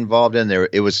I was involved in there,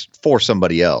 it was for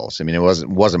somebody else. I mean, it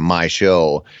wasn't my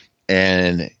show,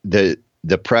 and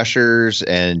the pressures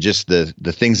and just the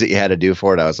things that you had to do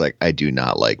for it, I was like, I do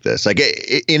not like this. Like,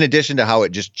 in addition to how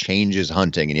it just changes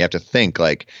hunting, and you have to think,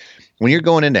 like, when you're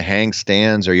going into hang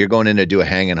stands or you're going in to do a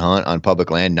hang and hunt on public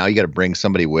land, now you got to bring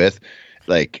somebody with,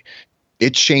 like,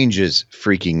 it changes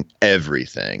freaking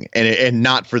everything, and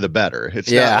not for the better.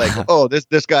 It's not like, oh,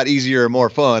 this got easier or more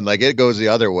fun. Like, it goes the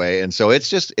other way. And so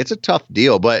it's a tough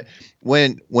deal. But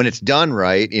when it's done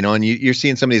right, and you're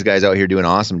seeing some of these guys out here doing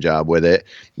an awesome job with it,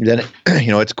 then,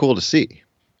 it's cool to see.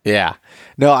 Yeah.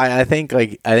 No, I think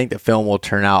the film will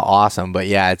turn out awesome, but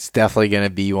yeah, it's definitely going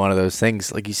to be one of those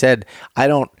things. Like you said, I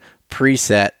don't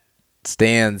preset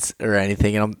stands or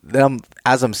anything. And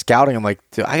as I'm scouting, I'm like,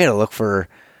 dude, I got to look for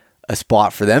a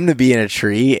spot for them to be in a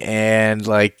tree, and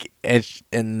and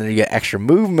then you get extra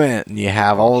movement, and you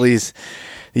have all these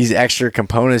extra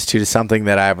components to something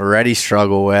that I've already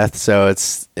struggled with. So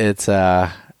it's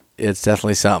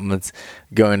definitely something that's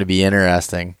going to be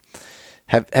interesting.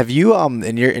 Have you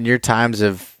in your times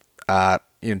of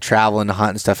traveling to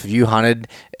hunt and stuff, have you hunted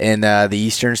in the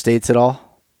eastern states at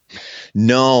all?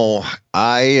 No,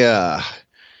 I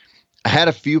had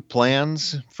a few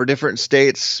plans for different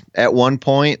states at one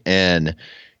point, and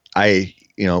when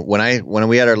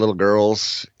we had our little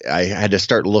girls, I had to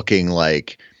start looking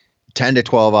like 10 to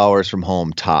 12 hours from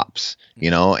home tops,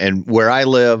 and where I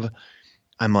live,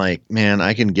 I'm like, man,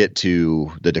 I can get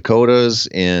to the Dakotas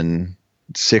in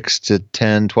 6 to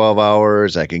 10, 12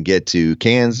 hours. I can get to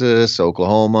Kansas,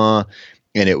 Oklahoma.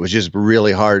 And it was just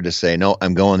really hard to say, no,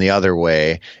 I'm going the other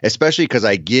way, especially because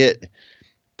I get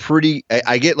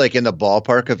like in the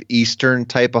ballpark of Eastern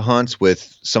type of hunts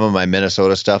with some of my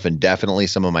Minnesota stuff and definitely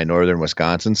some of my Northern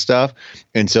Wisconsin stuff.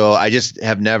 And so I just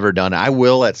have never done it. I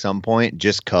will at some point,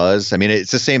 just cause. I mean,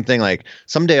 it's the same thing. Like,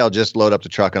 someday I'll just load up the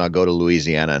truck and I'll go to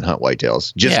Louisiana and hunt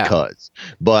whitetails just cause.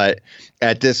 But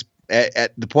at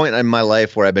the point in my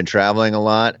life where I've been traveling a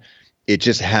lot, it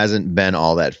just hasn't been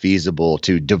all that feasible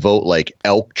to devote like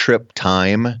elk trip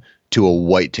time to a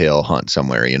whitetail hunt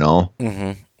somewhere,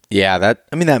 Mm-hmm. Yeah, that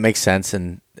makes sense.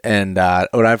 And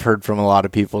what I've heard from a lot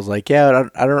of people is like, yeah,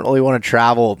 I don't really want to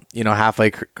travel, halfway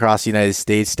across the United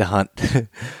States to hunt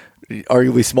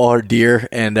arguably smaller deer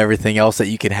and everything else that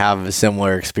you can have a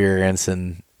similar experience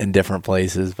in different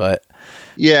places. But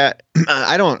yeah,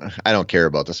 I don't care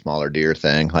about the smaller deer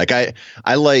thing. Like,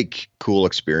 I like cool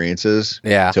experiences.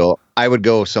 Yeah. So I would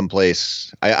go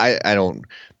someplace. I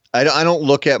don't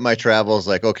look at my travels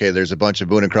like, okay, there's a bunch of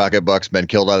Boone and Crockett bucks been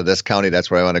killed out of this county,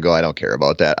 that's where I want to go. I don't care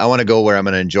about that. I want to go where I'm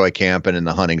going to enjoy camping and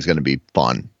the hunting's going to be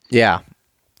fun. Yeah.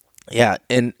 Yeah.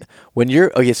 And when you're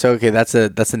that's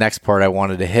the next part I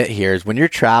wanted to hit here is when you're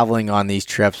traveling on these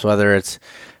trips, whether it's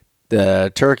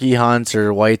the turkey hunts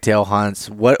or whitetail hunts,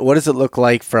 what does it look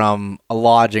like from a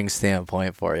lodging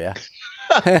standpoint for you?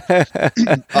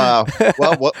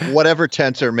 Whatever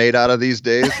tents are made out of these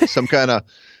days, some kind of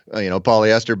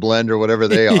polyester blend or whatever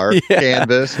they are,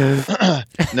 canvas.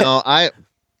 No, I'm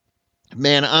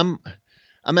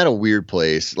at a weird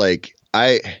place. Like,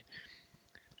 I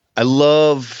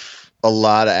love a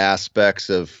lot of aspects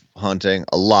of hunting,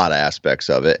 a lot of aspects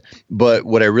of it. But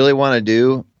what I really want to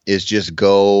do is just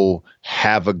go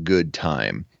have a good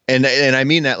time. And I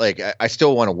mean that, like, I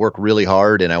still want to work really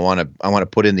hard and I want to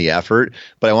put in the effort,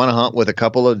 but I want to hunt with a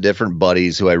couple of different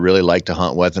buddies who I really like to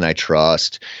hunt with and I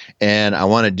trust, and I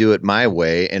want to do it my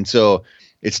way. And so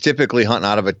it's typically hunting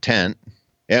out of a tent.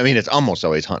 I mean, it's almost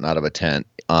always hunting out of a tent,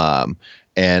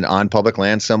 and on public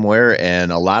land somewhere.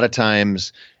 And a lot of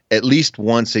times, at least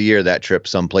once a year, that trip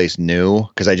someplace new,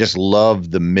 because I just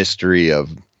love the mystery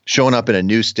of showing up in a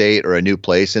new state or a new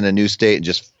place in a new state and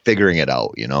just figuring it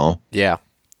out, Yeah.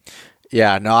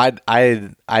 Yeah, no,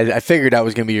 I figured that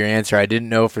was going to be your answer. I didn't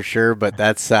know for sure, but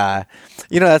that's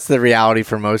that's the reality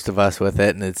for most of us with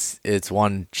it, and it's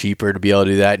one, cheaper to be able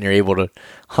to do that, and you're able to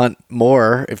hunt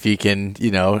more if you can,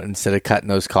 instead of cutting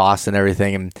those costs and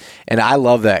everything. And I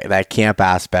love that camp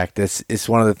aspect. It's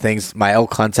one of the things, my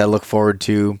elk hunts I look forward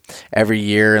to every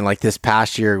year, and like this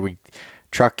past year we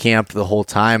truck camped the whole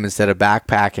time instead of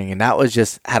backpacking, and that was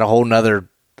just had a whole nother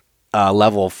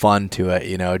level of fun to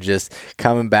it, just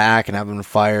coming back and having a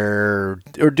fire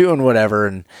or doing whatever.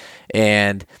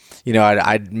 And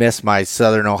I'd miss my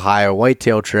Southern Ohio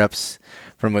whitetail trips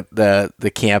from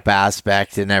the camp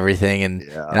aspect and everything.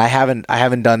 And I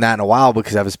haven't done that in a while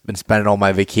because I've been spending all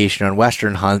my vacation on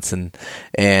Western hunts and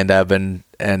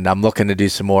I'm looking to do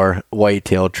some more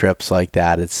whitetail trips like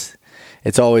that.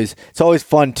 It's always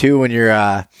fun too when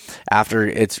you're after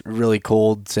it's really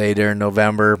cold, say during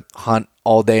November, hunt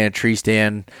all day in a tree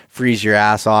stand, freeze your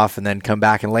ass off, and then come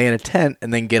back and lay in a tent,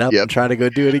 and then get up and try to go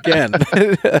do it again.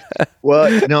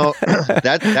 Well,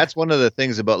 that's one of the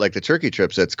things about like the turkey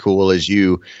trips that's cool is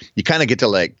you kind of get to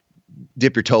like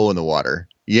dip your toe in the water.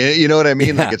 You know what I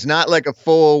mean? Yeah. Like it's not like a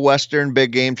full Western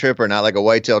big game trip or not like a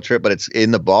whitetail trip, but it's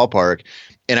in the ballpark.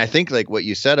 And I think like what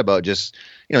you said about just,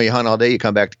 you hunt all day, you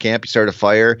come back to camp, you start a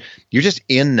fire, you're just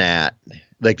in that.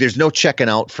 Like there's no checking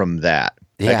out from that.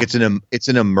 Yeah. Like it's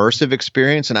an immersive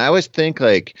experience. And I always think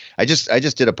like, I just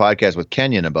did a podcast with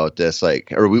Kenyon about this,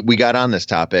 like, or we got on this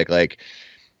topic, like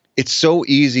it's so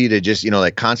easy to just,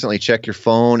 like constantly check your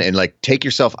phone and like take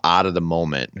yourself out of the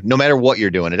moment, no matter what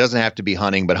you're doing. It doesn't have to be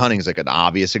hunting, but hunting is like an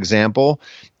obvious example.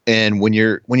 And when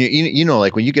you're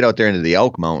like when you get out there into the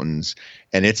Elk Mountains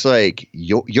and it's like,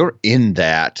 you're in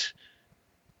that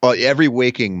every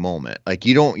waking moment. Like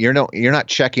you're not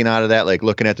checking out of that, like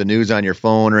looking at the news on your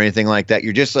phone or anything like that.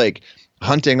 You're just like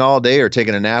hunting all day or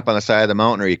taking a nap on the side of the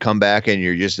mountain, or you come back and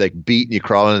you're just like beating, you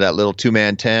crawl into that little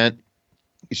 2-man tent.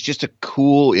 It's just a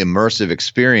cool, immersive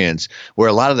experience where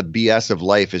a lot of the BS of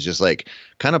life is just like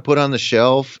kind of put on the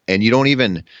shelf, and you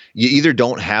either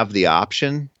don't have the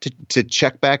option to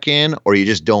check back in, or you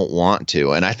just don't want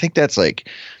to. And I think that's like,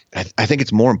 I think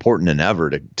it's more important than ever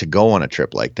to go on a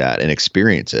trip like that and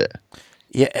experience it.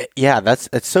 Yeah, that's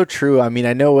so true. I mean,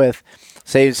 I know with,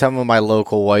 say, some of my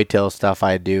local whitetail stuff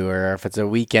I do, or if it's a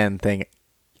weekend thing,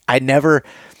 I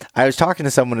was talking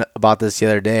to someone about this the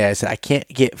other day. I said, I can't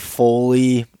get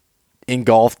fully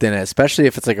engulfed in it, especially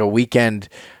if it's like a weekend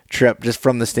trip, just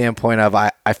from the standpoint of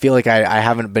I feel like I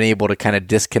haven't been able to kind of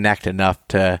disconnect enough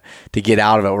to get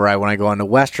out of it. Where when I go on to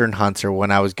Western hunts, or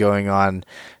when I was going on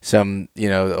some,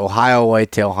 Ohio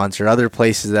whitetail hunts or other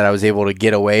places that I was able to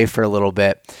get away for a little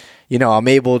bit, I'm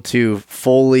able to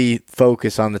fully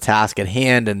focus on the task at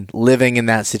hand and living in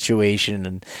that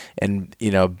situation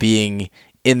and being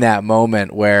in that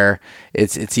moment where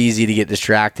it's easy to get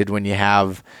distracted when you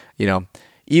have,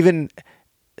 even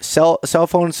cell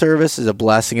phone service is a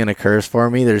blessing and a curse for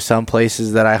me. There's some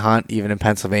places that I hunt, even in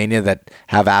Pennsylvania, that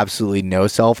have absolutely no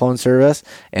cell phone service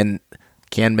and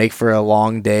can make for a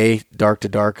long day, dark to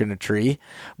dark in a tree.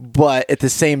 But at the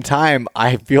same time,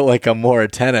 I feel like I'm more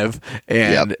attentive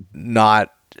and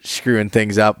not screwing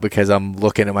things up because I'm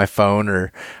looking at my phone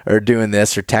or doing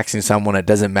this or texting someone. It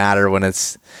doesn't matter when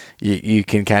it's, you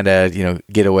can kind of,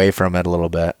 get away from it a little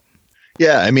bit.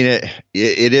 Yeah, I mean,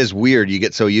 it is weird. You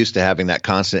get so used to having that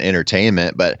constant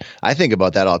entertainment, but I think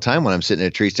about that all the time when I'm sitting in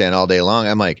a tree stand all day long.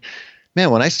 I'm like, man,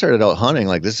 when I started out hunting,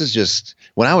 like this is just,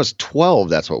 when I was 12,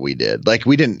 that's what we did. Like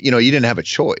we didn't, you didn't have a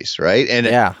choice, right? And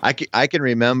I can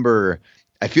remember,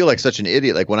 I feel like such an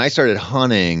idiot. Like when I started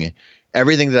hunting,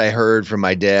 everything that I heard from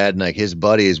my dad and like his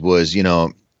buddies was,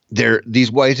 these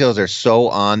whitetails are so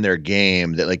on their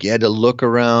game that like you had to look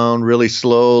around really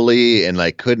slowly and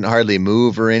like couldn't hardly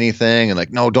move or anything. And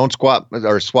like, no, don't swat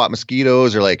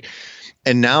mosquitoes, or like,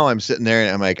 and now I'm sitting there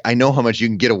and I'm like, I know how much you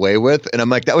can get away with. And I'm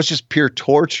like, that was just pure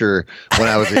torture when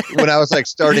I was like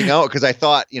starting out. Cause I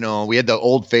thought, we had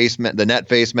the net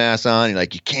face mask on, and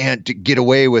like, you can't get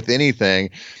away with anything.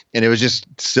 And it was just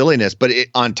silliness. But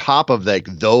on top of like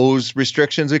those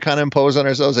restrictions we kind of impose on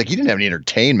ourselves, like you didn't have any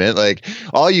entertainment. Like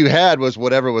all you had was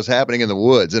whatever was happening in the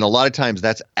woods. And a lot of times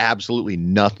that's absolutely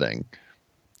nothing.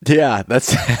 Yeah,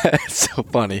 that's so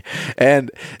funny.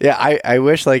 And yeah, I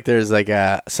wish like there's like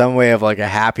some way of like a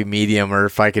happy medium, or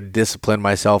if I could discipline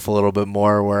myself a little bit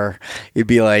more, where it'd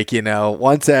be like,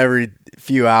 once every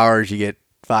few hours you get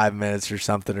 5 minutes or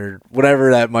something, or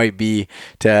whatever that might be,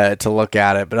 to look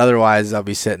at it. But otherwise I'll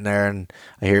be sitting there and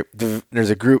I hear there's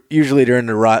a group, usually during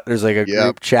the rut, there's like a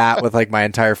group chat with like my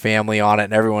entire family on it,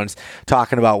 and everyone's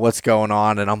talking about what's going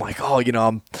on. And I'm like, oh,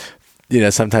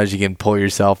 sometimes you can pull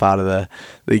yourself out of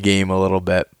the game a little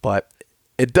bit, but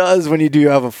it does, when you do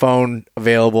have a phone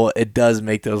available, it does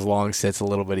make those long sits a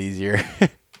little bit easier.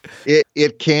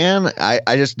 It can.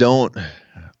 I just don't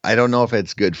know if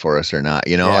it's good for us or not.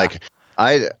 Like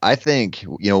I think,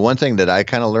 one thing that I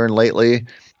kind of learned lately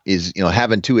is,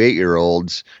 having 2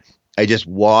 8-year-olds, I just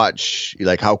watch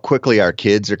like how quickly our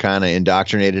kids are kind of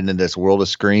indoctrinated into this world of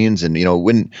screens. And,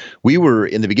 when we were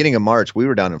in the beginning of March, we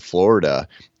were down in Florida.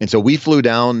 And so we flew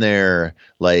down there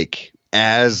like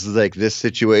as like this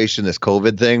situation, this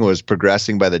COVID thing was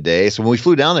progressing by the day. So when we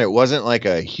flew down there, it wasn't like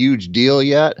a huge deal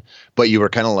yet, but you were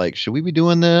kind of like, should we be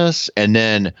doing this? And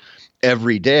then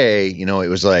every day, you know, it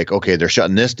was like, okay, they're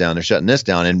shutting this down. They're shutting this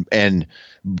down. And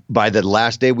by the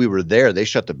last day we were there, they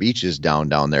shut the beaches down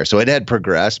there. So it had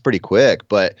progressed pretty quick,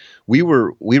 but we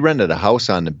rented a house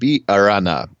on the beach or on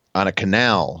a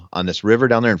canal on this river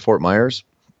down there in Fort Myers,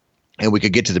 and we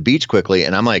could get to the beach quickly.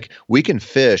 And I'm like, we can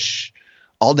fish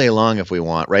all day long if we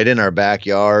want, right in our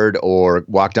backyard, or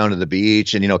walk down to the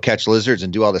beach and, you know, catch lizards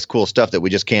and do all this cool stuff that we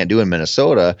just can't do in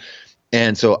Minnesota.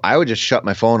 And so I would just shut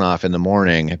my phone off in the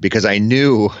morning because I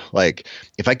knew, like,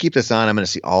 if I keep this on, I'm going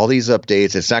to see all these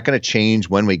updates. It's not going to change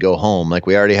when we go home. Like,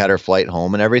 we already had our flight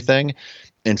home and everything.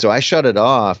 And so I shut it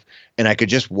off, and I could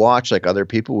just watch like other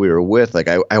people we were with. Like,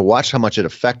 I watched how much it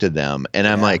affected them. And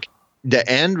I'm like, the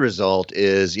end result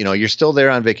is, you know, you're still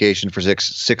there on vacation for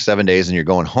 7 days and you're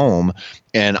going home.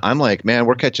 And I'm like, man,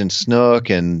 we're catching snook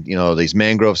and, you know, these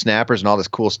mangrove snappers and all this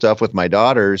cool stuff with my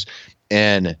daughters.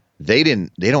 And they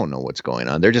don't know what's going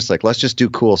on. They're just like, let's just do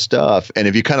cool stuff. And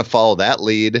if you kind of follow that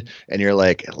lead and you're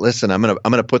like, listen, I'm going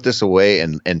to put this away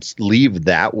and leave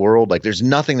that world. Like, there's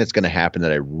nothing that's going to happen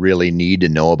that I really need to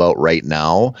know about right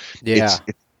now. Yeah.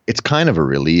 It's kind of a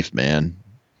relief, man.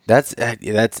 That's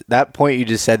that point you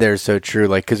just said there is so true.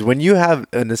 Like, because when you have,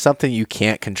 and it's something you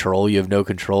can't control, you have no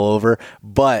control over,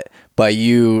 but by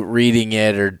you reading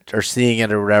it or seeing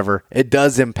it or whatever, it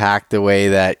does impact the way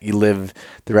that you live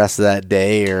the rest of that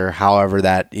day or however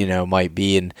that, you know, might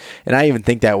be. And I even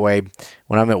think that way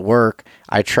when I'm at work.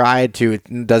 I try to,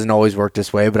 it doesn't always work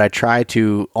this way, but I try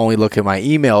to only look at my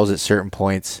emails at certain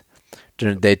points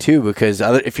during the day too, because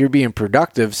if you're being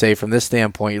productive, say from this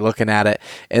standpoint, you're looking at it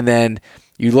and then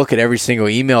you look at every single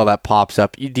email that pops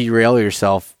up, you derail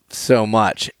yourself so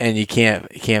much and you can't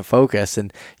focus.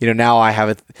 And, you know, now I have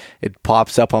it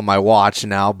pops up on my watch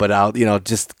now, but I'll, you know,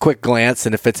 just quick glance.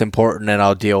 And if it's important, then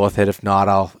I'll deal with it. If not,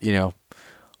 I'll, you know,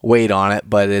 wait on it.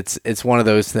 But it's one of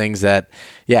those things that,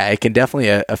 yeah, it can definitely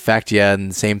affect you.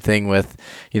 And same thing with,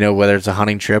 you know, whether it's a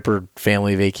hunting trip or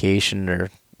family vacation or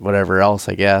whatever else,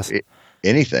 I guess.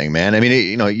 Anything, man. I mean,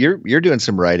 you know, you're doing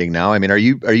some writing now. I mean, are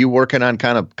you working on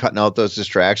kind of cutting out those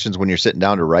distractions when you're sitting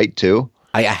down to write too?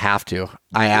 I have to.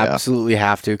 I absolutely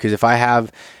have to, because if I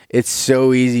have, it's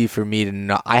so easy for me to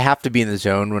not. I have to be in the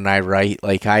zone when I write.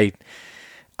 Like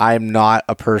I'm not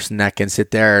a person that can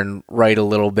sit there and write a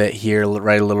little bit here,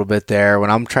 write a little bit there. When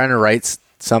I'm trying to write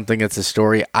something that's a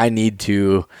story, I need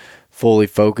to fully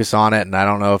focus on it. And I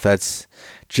don't know if that's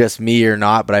just me or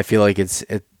not, but I feel like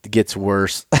it gets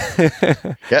worse.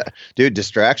 Yeah, dude,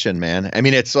 distraction, man. I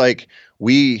mean, it's like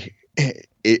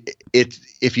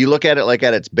if you look at it like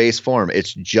at its base form,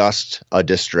 it's just a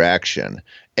distraction,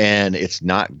 and it's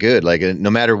not good. Like,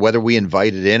 no matter whether we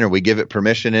invite it in or we give it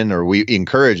permission in or we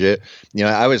encourage it, you know,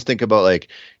 I always think about, like,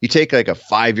 you take like a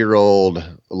 5-year-old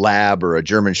lab or a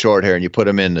German short hair and you put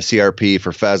them in the CRP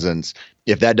for pheasants.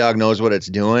 If that dog knows what it's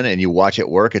doing and you watch it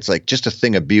work, it's like just a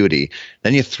thing of beauty.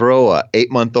 Then you throw a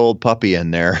 8-month-old puppy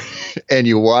in there and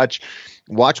you watch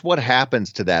what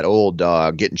happens to that old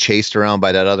dog getting chased around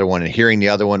by that other one and hearing the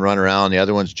other one run around, the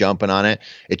other one's jumping on it.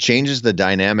 It changes the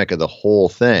dynamic of the whole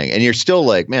thing. And you're still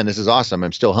like, man, this is awesome.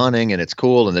 I'm still hunting and it's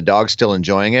cool and the dog's still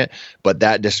enjoying it. But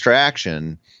that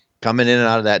distraction coming in and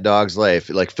out of that dog's life,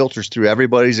 it like filters through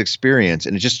everybody's experience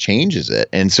and it just changes it.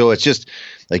 And so it's just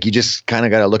like, you just kind of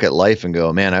got to look at life and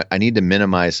go, man, I need to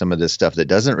minimize some of this stuff that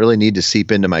doesn't really need to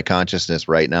seep into my consciousness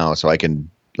right now so I can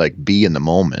like be in the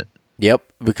moment.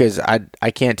 Yep, because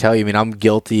I can't tell you. I mean, I'm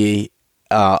guilty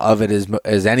of it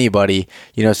as anybody.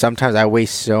 You know, sometimes I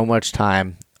waste so much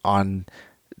time on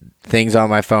things on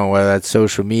my phone, whether that's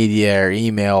social media or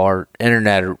email or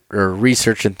internet or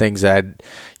researching things that,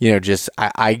 you know, just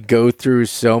I go through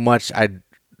so much. I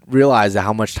realize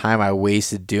how much time I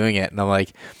wasted doing it. And I'm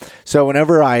like, so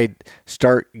whenever I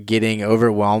start getting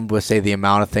overwhelmed with, say, the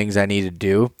amount of things I need to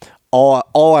do,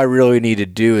 all I really need to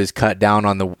do is cut down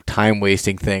on the time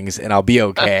wasting things and I'll be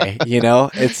okay. You know,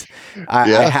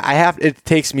 I have, it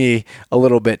takes me a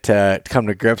little bit to come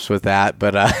to grips with that,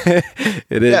 but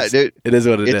it is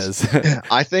what it is.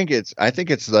 I think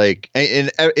it's like, and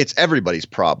it's everybody's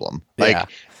problem. Like,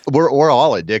 we're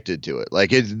all addicted to it.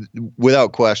 Like, it's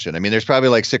without question. I mean, there's probably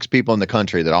like 6 people in the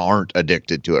country that aren't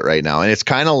addicted to it right now. And it's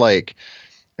kind of like,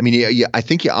 I mean, I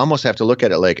think you almost have to look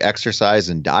at it like exercise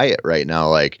and diet right now.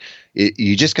 Like,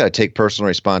 you just got to take personal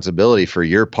responsibility for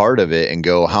your part of it and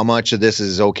go, how much of this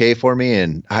is okay for me,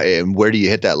 and where do you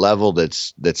hit that level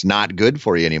that's not good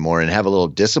for you anymore, and have a little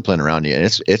discipline around you. And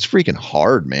it's freaking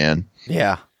hard, man.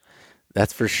 Yeah,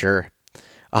 that's for sure.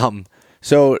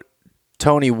 So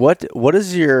Tony, what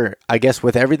is your, I guess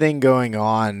with everything going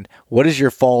on, what does your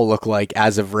fall look like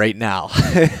as of right now?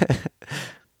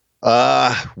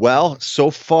 Well,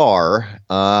 so far,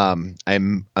 I'm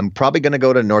probably going to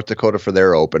go to North Dakota for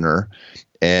their opener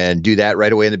and do that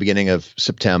right away in the beginning of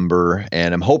September.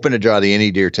 And I'm hoping to draw the any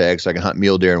deer tag so I can hunt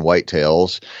mule deer and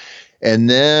whitetails.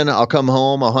 And then I'll come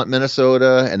home, I'll hunt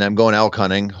Minnesota, and I'm going elk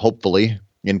hunting, hopefully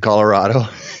in Colorado,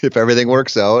 if everything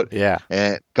works out. Yeah.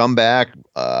 And come back,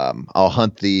 I'll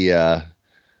hunt the,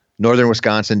 northern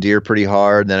Wisconsin deer pretty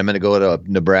hard. Then I'm going to go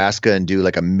to Nebraska and do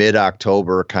like a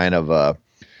mid-October kind of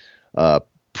a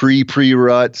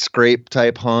pre-rut scrape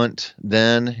type hunt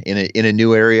then in a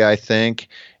new area, I think.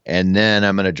 And then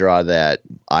I'm going to draw that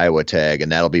Iowa tag,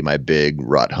 and that'll be my big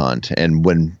rut hunt. And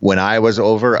when Iowa's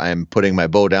over, I'm putting my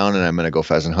bow down and I'm going to go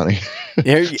pheasant hunting.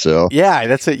 So yeah,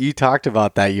 that's what you talked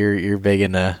about. That you're big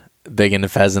into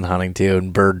pheasant hunting too,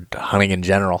 and bird hunting in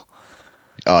general.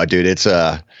 Oh, dude,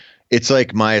 it's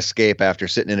like my escape after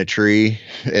sitting in a tree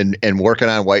and working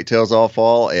on whitetails all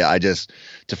fall. Yeah,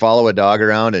 to follow a dog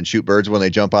around and shoot birds when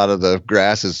they jump out of the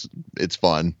grass it's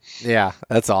fun. Yeah,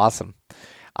 that's awesome.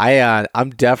 I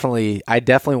definitely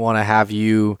want to have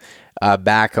you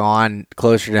back on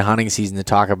closer to hunting season to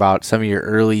talk about some of your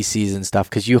early season stuff,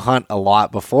 because you hunt a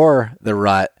lot before the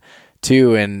rut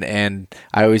too, and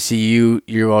I always see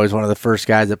you're always one of the first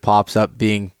guys that pops up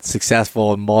being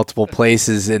successful in multiple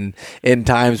places and in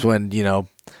times when, you know,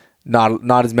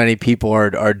 not as many people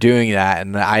are doing that,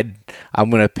 and I'm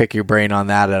gonna pick your brain on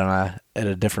that at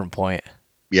a different point.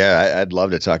 Yeah, I'd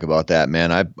love to talk about that,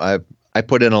 man. I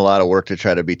put in a lot of work to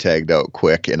try to be tagged out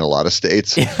quick in a lot of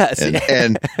states. Yes,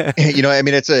 and you know, I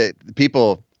mean,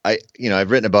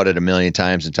 I've written about it a million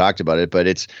times and talked about it, but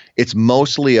it's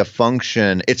mostly a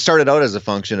function. It started out as a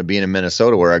function of being in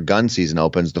Minnesota, where our gun season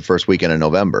opens the first weekend of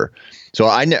November. So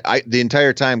the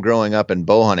entire time growing up in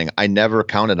bow hunting, I never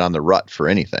counted on the rut for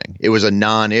anything. It was a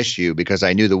non-issue because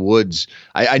I knew the woods.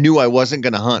 I knew I wasn't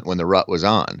going to hunt when the rut was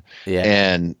on. Yeah.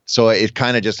 And so it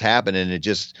kind of just happened, and it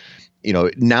just, you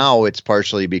know, now it's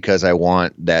partially because I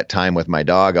want that time with my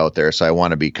dog out there. So I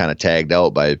want to be kind of tagged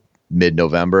out by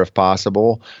mid-November if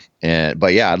possible.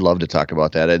 But yeah, I'd love to talk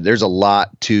about that. There's a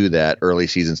lot to that early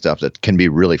season stuff that can be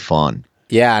really fun.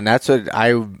 Yeah. And that's what I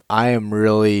am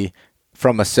really,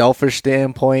 from a selfish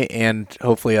standpoint, and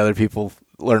hopefully other people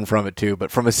learn from it too, but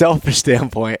from a selfish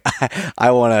standpoint,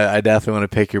 I definitely want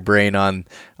to pick your brain on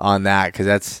that, because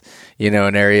that's, you know,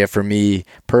 an area for me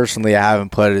personally I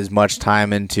haven't put as much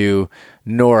time into,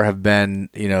 nor have been,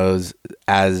 you know,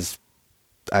 as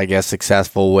I guess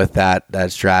successful with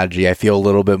that strategy. I feel a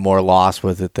little bit more lost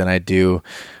with it than I do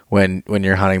when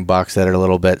you're hunting bucks that are a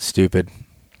little bit stupid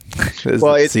as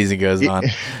the season goes on.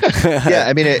 Yeah,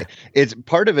 I mean, it's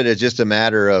part of it is just a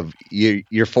matter of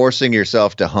you're forcing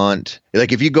yourself to hunt.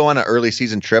 Like if you go on an early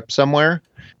season trip somewhere,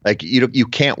 like you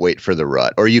can't wait for the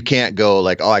rut, or you can't go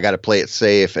like, oh, I got to play it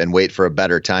safe and wait for a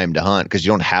better time to hunt, because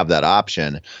you don't have that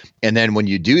option. And then when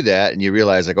you do that and you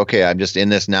realize like, okay, I'm just in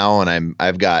this now, and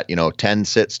I've got, you know, 10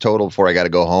 sits total before I got to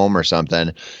go home or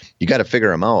something, you got to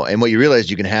figure them out. And what you realize,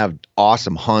 you can have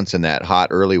awesome hunts in that hot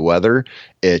early weather.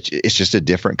 It's just a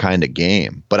different kind of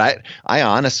game. But I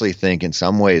honestly think in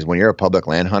some ways, when you're a public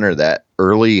land hunter, that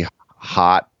early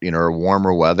hot, you know, or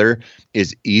warmer weather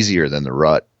is easier than the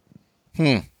rut.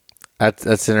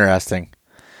 That's interesting.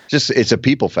 Just, it's a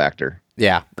people factor.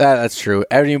 Yeah, that's true.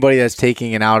 Anybody that's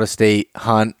taking an out-of-state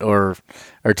hunt or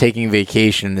taking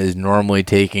vacation is normally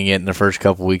taking it in the first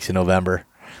couple weeks of November.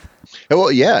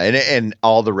 Well, yeah, and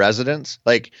all the residents,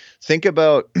 like think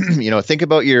about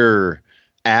your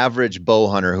average bow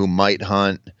hunter who might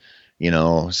hunt, you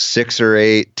know, 6 or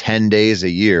 8, 10 days a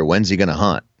year. When's he going to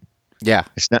hunt? Yeah,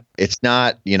 it's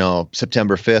not, you know,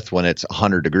 September 5th when it's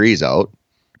 100 degrees out.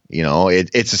 You know,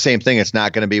 it's the same thing. It's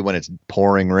not going to be when it's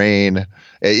pouring rain.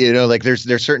 You know, like there's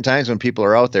certain times when people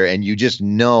are out there, and you just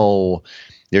know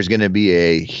there's going to be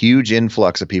a huge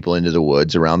influx of people into the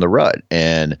woods around the rut.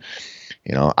 And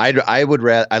you know, I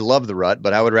love the rut,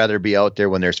 but I would rather be out there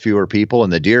when there's fewer people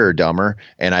and the deer are dumber,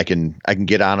 and I can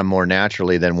get on them more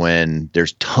naturally than when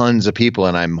there's tons of people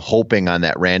and I'm hoping on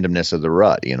that randomness of the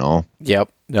rut. You know.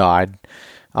 Yep. No,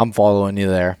 I'm following you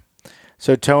there.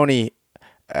 So Tony,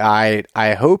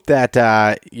 I hope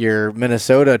that your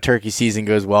Minnesota turkey season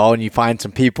goes well and you find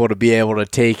some people to be able to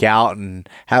take out and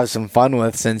have some fun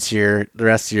with, since the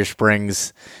rest of your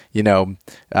spring's, you know,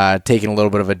 taking a little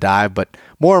bit of a dive. But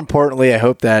more importantly, I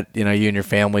hope that, you know, you and your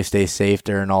family stay safe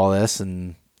during all this,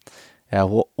 and yeah,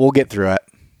 we'll get through it.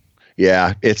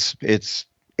 Yeah, it's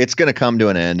it's going to come to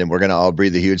an end, and we're going to all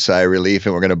breathe a huge sigh of relief,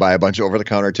 and we're going to buy a bunch of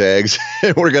over-the-counter tags,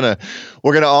 and we're going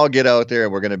to all get out there,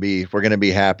 and we're going to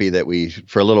be happy that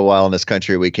for a little while in this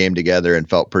country, we came together and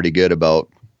felt pretty good about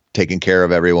taking care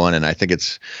of everyone. And I think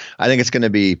it's going to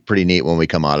be pretty neat when we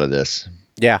come out of this.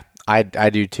 Yeah, I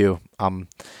do too. I'm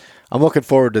looking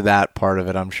forward to that part of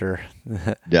it, I'm sure.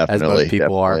 Definitely. As most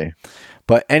people are.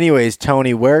 But anyways,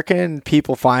 Tony, where can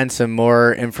people find some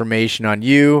more information on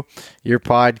you, your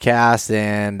podcast,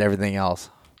 and everything else?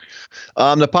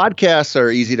 The podcasts are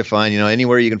easy to find,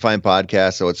 anywhere you can find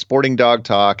podcasts. So it's Sporting Dog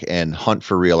Talk and Hunt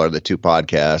for Real are the two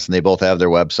podcasts, and they both have their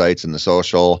websites and the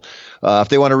social. If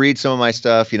they want to read some of my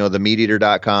stuff,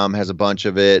 themeateater.com has a bunch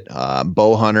of it.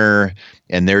 Bowhunter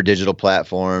and their digital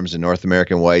platforms, and North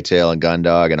American Whitetail and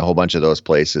Gundog and a whole bunch of those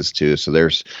places too. So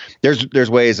there's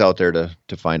ways out there to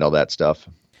find all that stuff.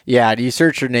 Yeah, you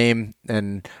search your name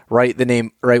and write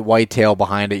whitetail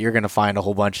behind it, you're going to find a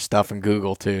whole bunch of stuff in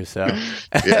Google too. So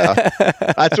yeah,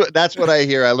 that's what I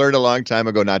hear. I learned a long time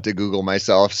ago not to Google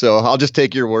myself, so I'll just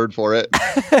take your word for it.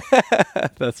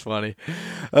 That's funny.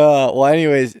 Well,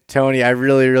 anyways, Tony, I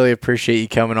really, really appreciate you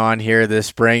coming on here this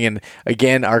spring. And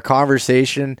again, our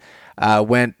conversation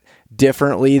went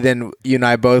differently than you and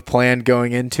I both planned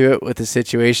going into it with the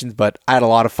situations, but I had a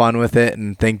lot of fun with it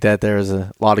and think that there was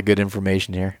a lot of good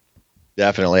information here.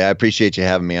 Definitely. I appreciate you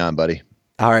having me on, buddy.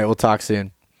 All right. We'll talk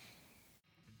soon.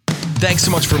 Thanks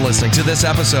so much for listening to this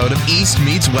episode of East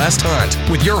Meets West Hunt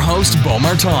with your host, Bo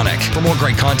Martonic. For more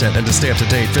great content and to stay up to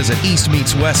date, visit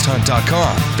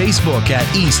eastmeetswesthunt.com, Facebook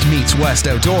at East Meets West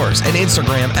Outdoors, and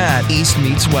Instagram at East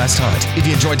Meets West Hunt. If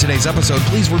you enjoyed today's episode,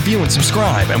 please review and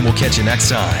subscribe, and we'll catch you next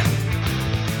time.